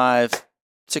 6.5,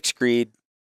 6 Creed,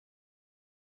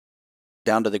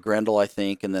 down to the Grendel, I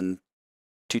think, and then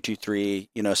 223.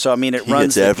 So I mean, it He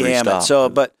runs gets the every gamut. stop. So,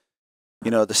 but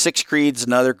the Six Creed's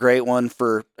another great one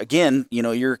for, again,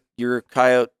 you're a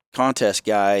coyote contest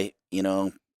guy.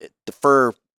 The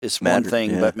fur is one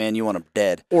thing, but man, you want them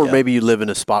dead. Or maybe you live in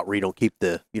a spot where you don't keep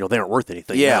they aren't worth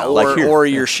anything. Yeah, now. or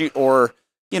you're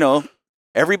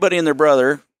everybody and their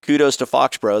brother. Kudos to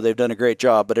Foxborough, they've done a great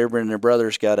job, but everybody and their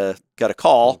brother's got a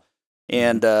call,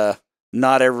 and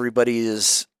not everybody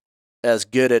is as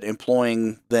good at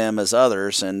employing them as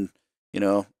others. And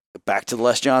back to the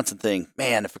Les Johnson thing,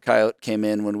 man, if a coyote came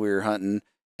in when we were hunting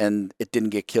and it didn't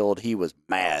get killed, he was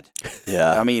mad.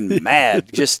 Yeah. I mean,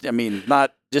 mad.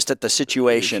 Not just at the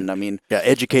situation. I mean,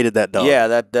 educated that dog. Yeah,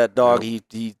 that dog,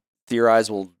 he theorized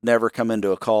will never come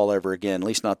into a call ever again, at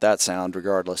least not that sound,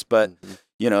 regardless. But,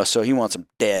 so he wants him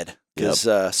dead.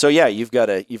 You've got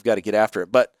to get after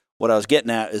it. But what I was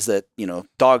getting at is that,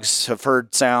 dogs have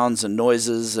heard sounds and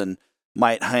noises and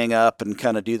might hang up and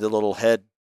kind of do the little head.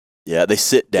 Yeah, they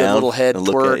sit down. The little head and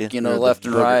look twerk, at you. left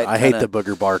and right. I hate the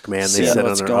booger bark, man. They sit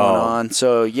what's on going on.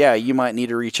 So, you might need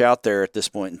to reach out there at this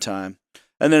point in time.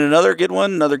 And then another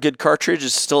good cartridge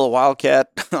is still a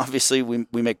Wildcat. Obviously, we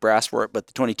make brass for it, but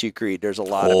the 22 Creed, there's a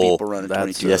lot of people running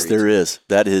 22 Yes, Creeds. there is.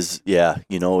 That is,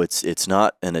 it's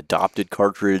not an adopted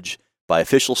cartridge by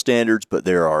official standards, but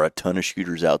there are a ton of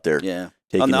shooters out there. Yeah.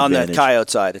 Taking On the advantage. coyote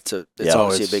side, it's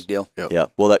obviously a big deal. Yep. Yeah.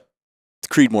 Well, that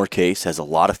Creedmoor case has a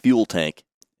lot of fuel tank,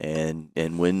 and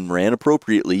when ran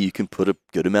appropriately, you can put a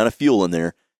good amount of fuel in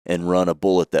there and run a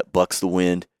bullet that bucks the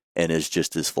wind and is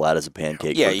just as flat as a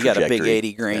pancake. Yeah, for you got a big trajectory.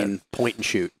 80 grain point and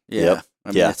shoot. Yeah. Yep.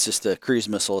 I mean, it's just a cruise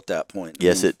missile at that point.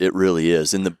 Yes, it really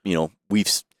is. And we've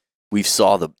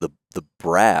saw the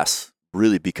brass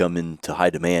really become into high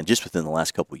demand just within the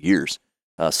last couple of years.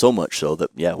 So much so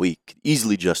that we could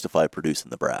easily justify producing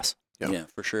the brass. Yeah,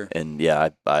 for sure. And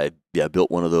I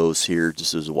built one of those here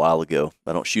just as a while ago.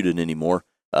 I don't shoot it anymore.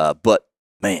 But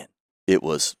man, it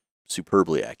was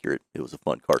superbly accurate. It was a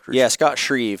fun cartridge. Yeah, Scott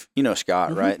Shreve. You know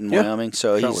Scott, right, in Yeah. Wyoming?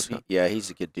 So Scott he's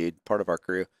a good dude, part of our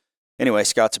crew. Anyway,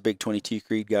 Scott's a big 22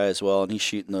 Creed guy as well, and he's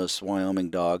shooting those Wyoming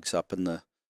dogs up in the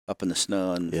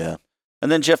snow.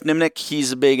 And then Jeff Nimnick,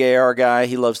 he's a big AR guy.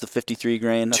 He loves the 53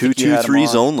 grain.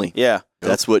 223s only. Yeah.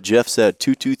 That's what Jeff said.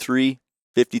 223,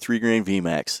 53 grain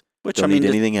VMAX. Which, Don't need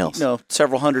anything else.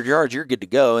 Several hundred yards, you're good to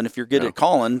go. And if you're good at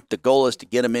calling, the goal is to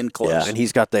get him in close. Yeah. And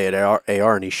he's got the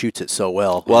AR and he shoots it so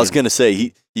well. Well, I was going to say,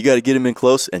 you got to get him in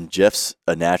close, and Jeff's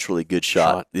a naturally good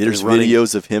shot. There's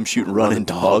videos of him shooting running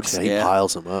dogs. He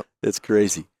piles them up. It's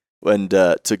crazy. And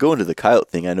to go into the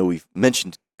coyote thing, I know we've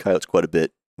mentioned coyotes quite a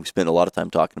bit. We've spent a lot of time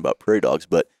talking about prairie dogs,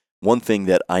 but one thing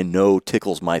that I know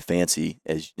tickles my fancy,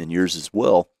 and yours as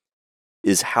well,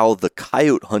 is how the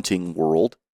coyote hunting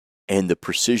world and the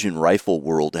precision rifle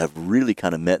world have really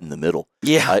kind of met in the middle.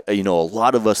 Yeah. A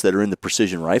lot of us that are in the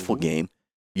precision rifle game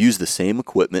use the same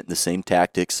equipment and the same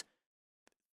tactics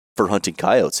for hunting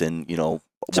coyotes. And,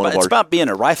 it's about being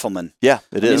a rifleman. Yeah,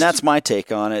 it is. I mean, that's my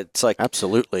take on it. It's like,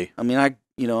 absolutely. I mean, I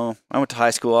went to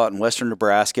high school out in western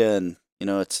Nebraska, and,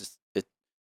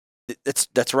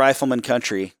 that's rifleman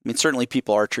country. I mean, certainly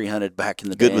people archery hunted back in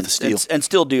the day. Good with the steel. And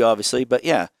still do, obviously, but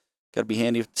yeah. Got to be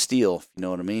handy with the steel, if you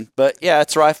know what I mean. But yeah,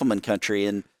 it's rifleman country,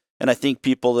 and I think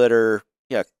people that are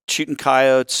shooting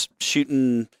coyotes,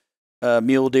 shooting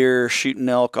mule deer, shooting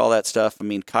elk, all that stuff. I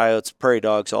mean, coyotes, prairie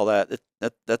dogs, all that.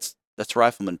 That's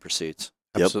rifleman pursuits.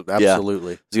 Yep.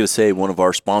 Absolutely. I was going to say one of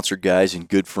our sponsored guys and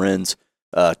good friends,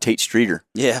 Tate Streeter.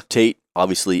 Yeah, Tate,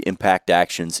 obviously, Impact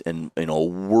Actions and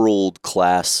world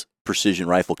class precision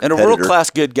rifle competitor. and a world class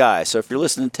good guy. So if you're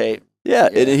listening, Tate. Yeah,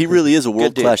 and he really is a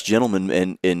world-class gentleman,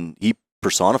 and he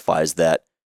personifies that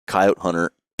coyote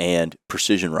hunter and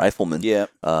precision rifleman. Yeah.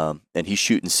 And he's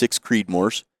shooting 6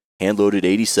 Creedmoors, hand-loaded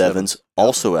 87s,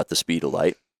 also at the speed of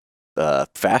light,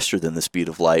 faster than the speed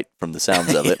of light from the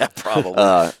sounds of it. Yeah,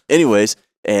 probably. Anyways,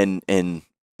 and in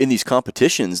these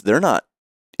competitions, they're not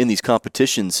in these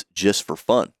competitions just for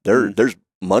fun. There's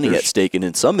money at stake, and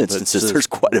in some instances, there's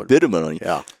quite a bit of money.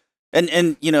 Yeah. And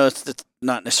it's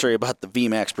not necessarily about the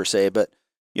VMAX per se, but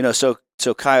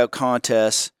so coyote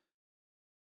contests,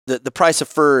 the price of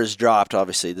fur has dropped.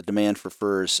 Obviously, the demand for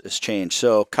furs has changed.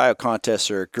 So coyote contests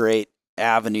are a great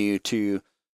avenue to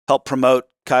help promote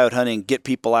coyote hunting, get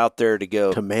people out there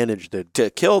to manage to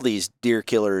kill these deer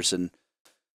killers, and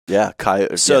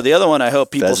coyote. So the other one I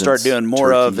hope people start Pheasants, doing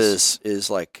more turkeys. of is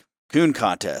like coon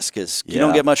contests, because you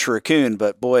don't get much for a coon,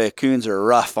 but boy, coons are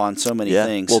rough on so many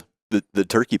things. Well, the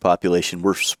turkey population,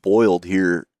 we're spoiled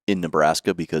here in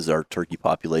Nebraska because our turkey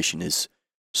population is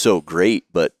so great.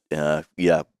 But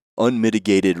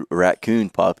unmitigated raccoon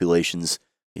populations,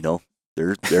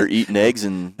 they're eating eggs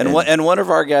and one of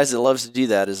our guys that loves to do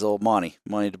that is old Monty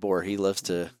DeBoer. He loves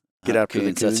to get after the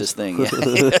coons. That's his thing.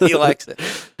 Yeah. He likes it.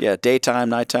 Yeah, daytime,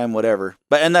 nighttime, whatever.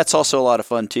 And that's also a lot of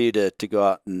fun too to go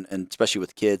out and especially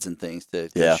with kids and things to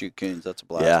shoot coons. That's a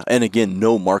blast. Yeah, and again,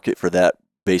 no market for that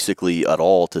basically at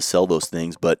all to sell those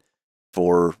things, but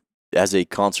as a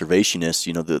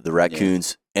conservationist, the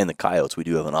raccoons and the coyotes, we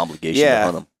do have an obligation to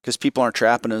hunt them. Because people aren't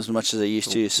trapping them as much as they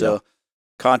used to. So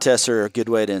contests are a good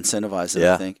way to incentivize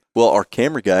them, I think. Well, our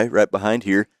camera guy right behind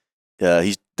here,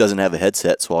 he doesn't have a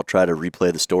headset, so I'll try to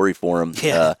replay the story for him.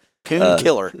 Yeah, coon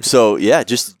killer. So,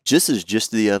 just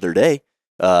the other day,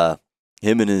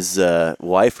 him and his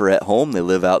wife are at home. They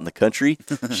live out in the country.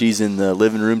 She's in the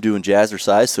living room doing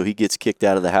jazzercise, so he gets kicked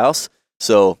out of the house.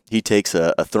 So he takes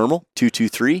a thermal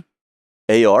 223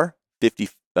 AR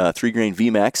 53 grain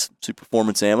VMAX super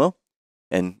performance ammo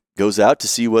and goes out to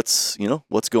see what's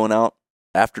going out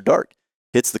after dark.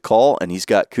 Hits the call and he's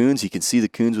got coons. He can see the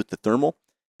coons with the thermal,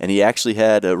 and he actually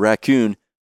had a raccoon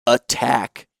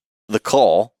attack the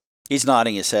call. He's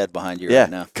nodding his head behind you right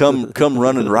now. come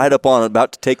running right up on it,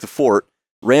 about to take the fort.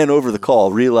 Ran over the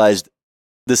call, realized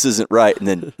this isn't right, and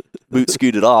then boot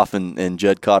scooted off, and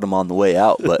Judd caught him on the way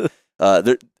out. But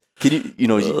you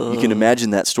can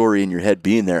imagine that story in your head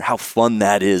being there, how fun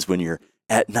that is when you're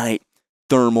at night,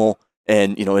 thermal,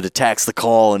 and it attacks the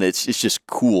call, and it's just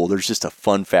cool. There's just a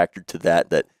fun factor to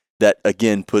that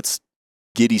again puts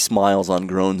giddy smiles on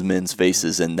grown men's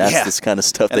faces, and that's this kind of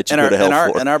stuff that you go to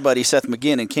hell for. And our buddy Seth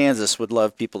McGinn in Kansas would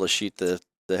love people to shoot the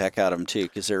heck out of them too,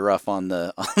 because they're rough on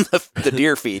the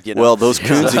deer feed. Well, those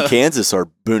coons in Kansas are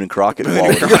Boone and Crockett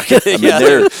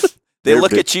quality. They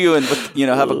look at you and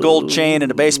have a gold chain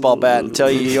and a baseball bat and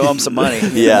tell you owe them some money.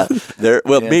 Yeah,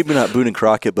 maybe not Boone and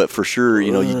Crockett, but for sure,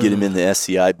 you get them in the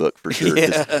SCI book for sure.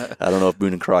 Yeah. I don't know if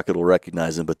Boone and Crockett will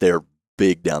recognize them, but they're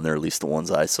big down there. At least the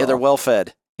ones I saw. Yeah, they're well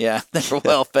fed. Yeah, they're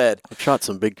well fed. I've shot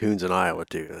some big coons in Iowa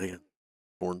too. They got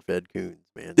corn-fed coons,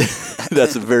 man.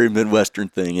 That's a very Midwestern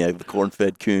thing. Yeah, the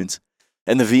corn-fed coons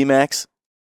and the VMAX,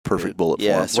 perfect bullet for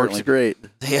them. Works great.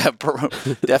 Yeah,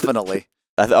 definitely.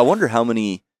 I wonder how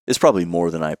many. It's probably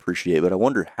more than I appreciate, but I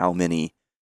wonder how many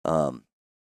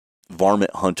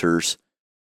varmint hunters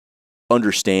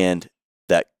understand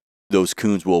that those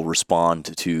coons will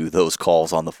respond to those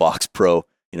calls on the Fox Pro.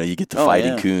 You get the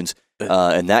fighting coons,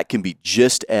 and that can be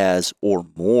just as or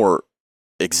more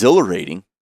exhilarating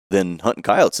than hunting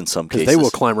coyotes in some cases. They will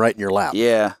climb right in your lap.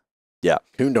 Yeah. Yeah.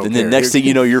 Coon don't and care. then next thing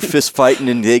you know, you're fist fighting,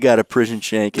 and they got a prison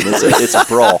shank, and it's a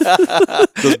brawl.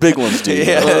 Those big ones do.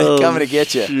 Yeah, coming to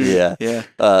get you. Yeah.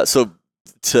 Yeah. So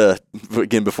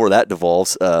before that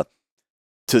devolves,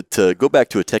 to go back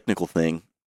to a technical thing,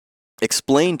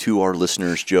 explain to our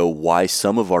listeners, Joe, why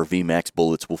some of our VMAX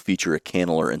bullets will feature a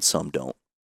canneler and some don't.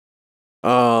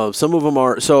 Some of them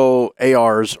are. So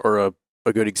ARs are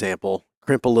a good example.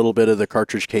 Crimp a little bit of the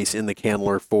cartridge case in the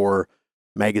canneler for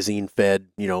magazine-fed,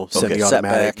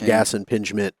 semi-automatic gas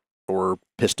impingement or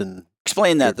piston.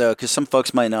 Explain that though, because some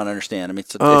folks might not understand. I mean,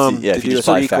 if you just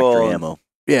buy factory ammo.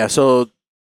 Yeah, so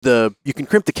you can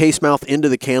crimp the case mouth into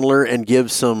the canneler and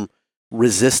give some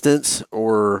resistance,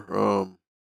 or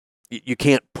you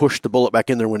can't push the bullet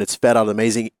back in there when it's fed out of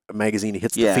the magazine. It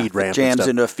hits the feed ramp. It jams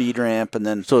into a feed ramp, and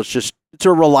then so it's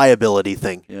a reliability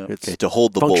thing. Yeah. It's to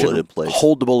hold the bullet in place.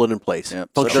 Hold the bullet in place. Yeah.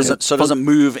 So it doesn't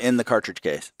move in the cartridge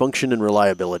case. Function and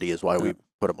reliability is why we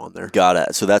put them on there. Got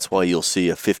it. So that's why you'll see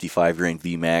a 55 grain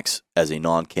VMAX as a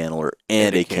non-canneler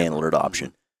and a cannelered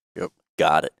option. Yep.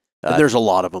 Got it. And there's a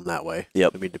lot of them that way.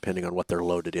 Yep. I mean, depending on what they're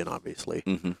loaded in, obviously.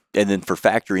 Mm-hmm. And then for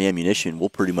factory ammunition, we'll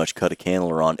pretty much cut a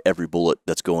canneler on every bullet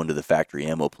that's going to the factory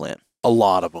ammo plant. A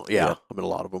lot of them. Yeah. Yep. I mean, a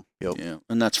lot of them. Yep. Yeah.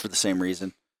 And that's for the same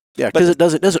reason. Yeah, because it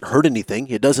doesn't hurt anything.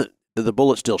 It doesn't. The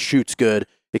bullet still shoots good,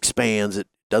 expands. It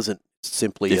doesn't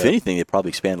simply. If anything, they probably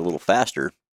expand a little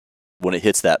faster when it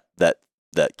hits that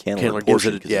canneler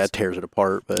portion. It tears it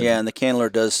apart. But and the canneler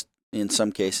does, in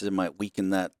some cases, it might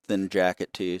weaken that thin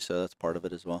jacket too. So that's part of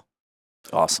it as well.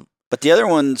 Awesome. But the other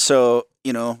one, so,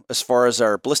 as far as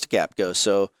our ballistic app goes,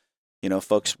 so,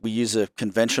 folks, we use a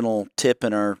conventional tip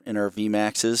in our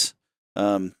VMAXs.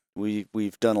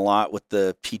 We've done a lot with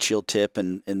the heat shield tip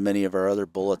and many of our other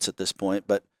bullets at this point,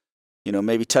 but,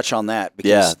 maybe touch on that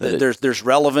because there's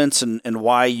relevance and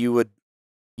why you would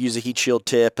use a heat shield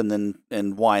tip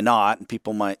and why not. And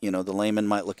people might, the layman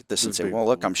might look at this and say, well,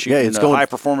 look, I'm shooting it's going high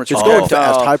performance. It's going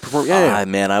fast, high performance. Yeah.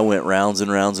 Man, I went rounds and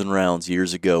rounds and rounds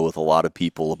years ago with a lot of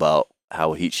people about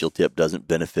how a heat shield tip doesn't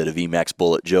benefit a VMAX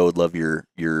bullet. Joe, would love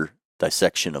your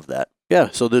dissection of that. Yeah.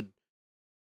 So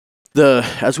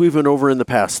as we've been over in the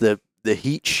past, the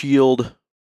heat shield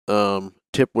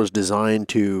tip was designed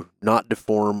to not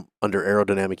deform under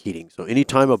aerodynamic heating. So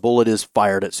anytime a bullet is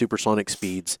fired at supersonic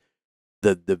speeds,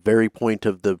 the very point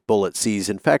of the bullet sees,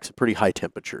 in fact, some pretty high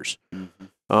temperatures.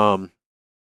 Mm-hmm.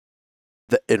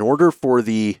 In order for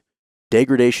the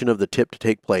degradation of the tip to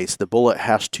take place, the bullet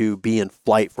has to be in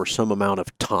flight for some amount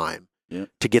of time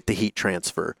to get the heat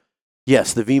transfer.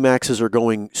 Yes, the VMAXs are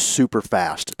going super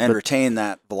fast. And retain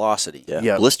that velocity.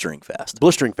 Yeah. Blistering fast.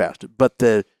 Blistering fast. But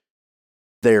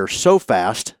they're so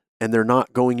fast, and they're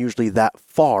not going usually that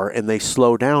far, and they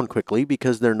slow down quickly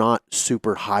because they're not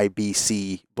super high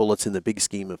BC bullets in the big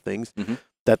scheme of things,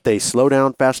 that they slow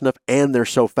down fast enough, and they're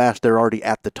so fast they're already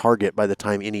at the target by the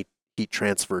time any heat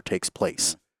transfer takes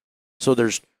place. So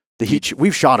there's the heat.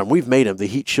 We've shot them. We've made them. The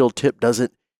heat shield tip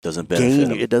doesn't benefit gain.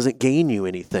 them. It doesn't gain you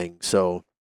anything. So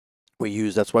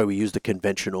that's why we use the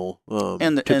conventional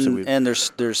tips. And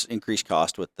there's increased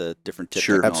cost with the different tip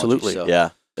Sure, technology. absolutely. So Yeah.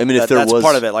 I mean, if that's was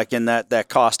part of it, like in that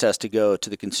cost has to go to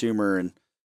the consumer, and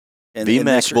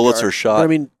VMAX bullets are shot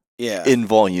in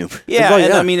volume. Yeah,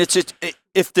 and I mean it's just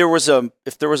if there was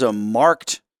a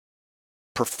marked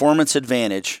performance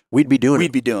advantage, we'd be doing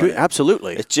it.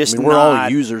 Absolutely. It's just we're all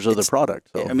users of the product.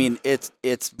 So. I mean, it's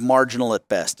marginal at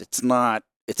best. It's not.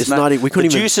 We couldn't the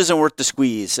even. Juice isn't worth the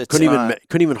squeeze.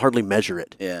 Couldn't even hardly measure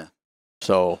it. Yeah.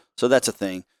 So that's a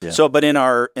thing. Yeah. So, but in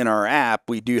our app,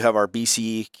 we do have our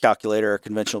BC calculator, our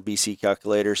conventional BC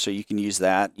calculator. So you can use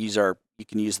that. You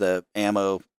can use the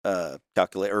ammo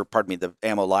calculator, or pardon me, the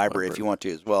ammo library if you want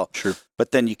to as well. Sure.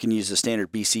 But then you can use the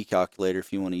standard BC calculator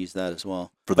if you want to use that as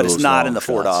well. But it's not in the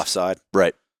forward offside.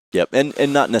 Right. Yep.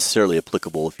 And not necessarily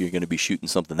applicable if you're going to be shooting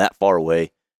something that far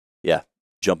away. Yeah.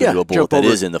 Jump into a bullet that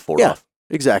is in the forward off.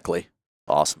 Exactly.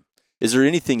 Awesome. Is there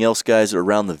anything else, guys,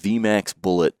 around the VMAX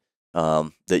bullet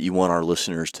that you want our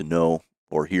listeners to know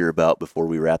or hear about before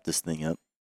we wrap this thing up?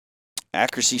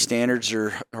 Accuracy standards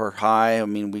are high. I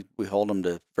mean, we hold them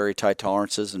to very tight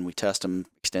tolerances, and we test them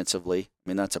extensively. I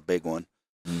mean, that's a big one.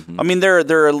 Mm-hmm. I mean, they're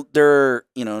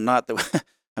not that.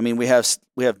 I mean, we have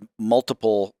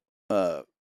multiple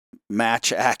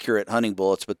match accurate hunting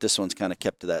bullets, but this one's kind of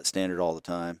kept to that standard all the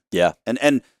time. Yeah,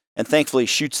 and thankfully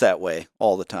shoots that way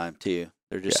all the time too.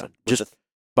 They're just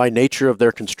by nature of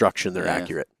their construction, they're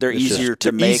accurate. They're easier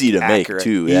to make easy to accurate. make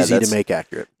too. Easy to make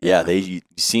accurate. Yeah,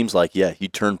 seems like you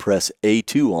turn press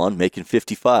A2 on, making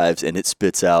 55s, and it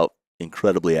spits out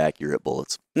incredibly accurate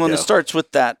bullets. Well, and it starts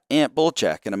with that amp bullet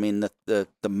jacket. I mean, the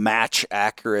match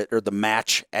accurate or the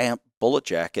match amp bullet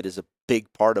jacket is a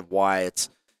big part of why it's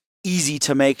easy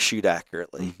to make shoot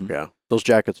accurately. Mm-hmm. Yeah, those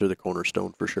jackets are the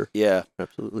cornerstone for sure. Yeah,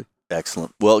 absolutely.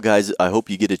 Excellent. Well, guys, I hope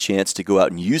you get a chance to go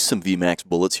out and use some VMAX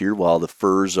bullets here while the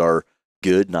furs are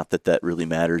good. Not that really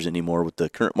matters anymore with the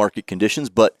current market conditions,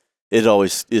 but it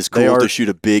always is cool to shoot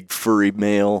a big furry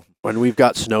male. When we've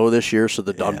got snow this year,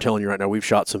 I'm telling you right now, we've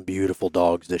shot some beautiful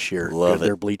dogs this year. Love it.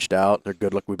 They're bleached out. They're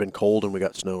good look. We've been cold and we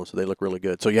got snow, so they look really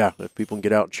good. So yeah, if people can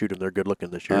get out and shoot them, they're good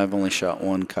looking this year. I've only shot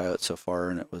one coyote so far,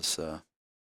 and it was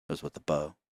with the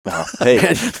bow. Wow.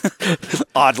 Hey,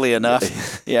 oddly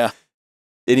enough, yeah.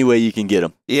 Any way you can get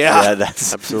them. Yeah,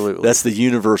 that's absolutely. That's the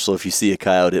universal. If you see a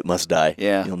coyote, it must die.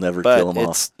 Yeah, you'll never kill them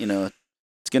off.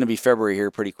 It's going to be February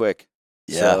here pretty quick.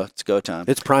 Yeah, so it's go time.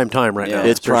 It's prime time right now.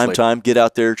 It's prime time. Get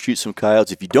out there, shoot some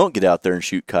coyotes. If you don't get out there and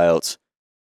shoot coyotes,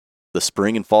 the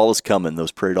spring and fall is coming.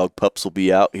 Those prairie dog pups will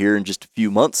be out here in just a few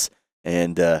months,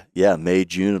 and May,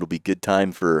 June, it'll be good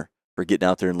time for getting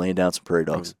out there and laying down some prairie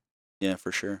dogs. Yeah,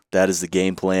 for sure. That is the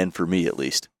game plan for me, at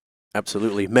least.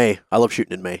 Absolutely. May. I love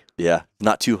shooting in May. Yeah.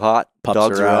 Not too hot. Pups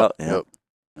Dogs are out. Yep.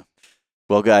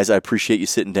 Well, guys, I appreciate you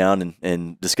sitting down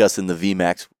and discussing the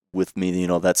VMAX with me.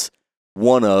 That's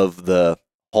one of the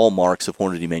hallmarks of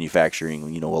Hornady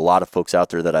manufacturing. A lot of folks out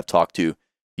there that I've talked to,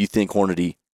 you think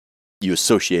Hornady, you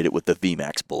associate it with the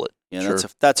VMAX bullet. Yeah, sure.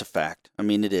 That's a fact. I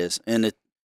mean, it is. And it,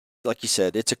 like you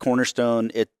said, it's a cornerstone.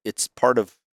 It's part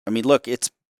of, I mean, look,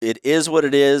 it is what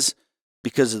it is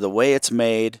because of the way it's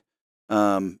made.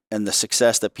 And the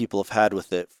success that people have had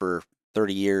with it for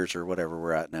 30 years or whatever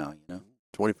we're at now,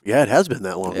 20. Yeah, it has been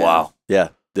that long. Yeah. Wow. Yeah.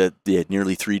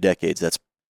 Nearly 3 decades.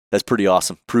 That's pretty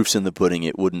awesome. Proof's in the pudding.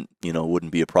 It wouldn't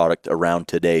be a product around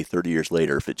today, 30 years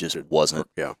later, if it just wasn't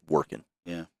working.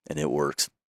 Yeah. And it works.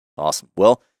 Awesome.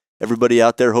 Well, everybody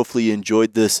out there, hopefully you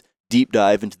enjoyed this deep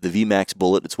dive into the VMAX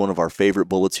bullet. It's one of our favorite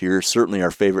bullets here. Certainly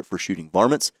our favorite for shooting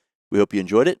varmints. We hope you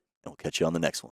enjoyed it, and we'll catch you on the next one.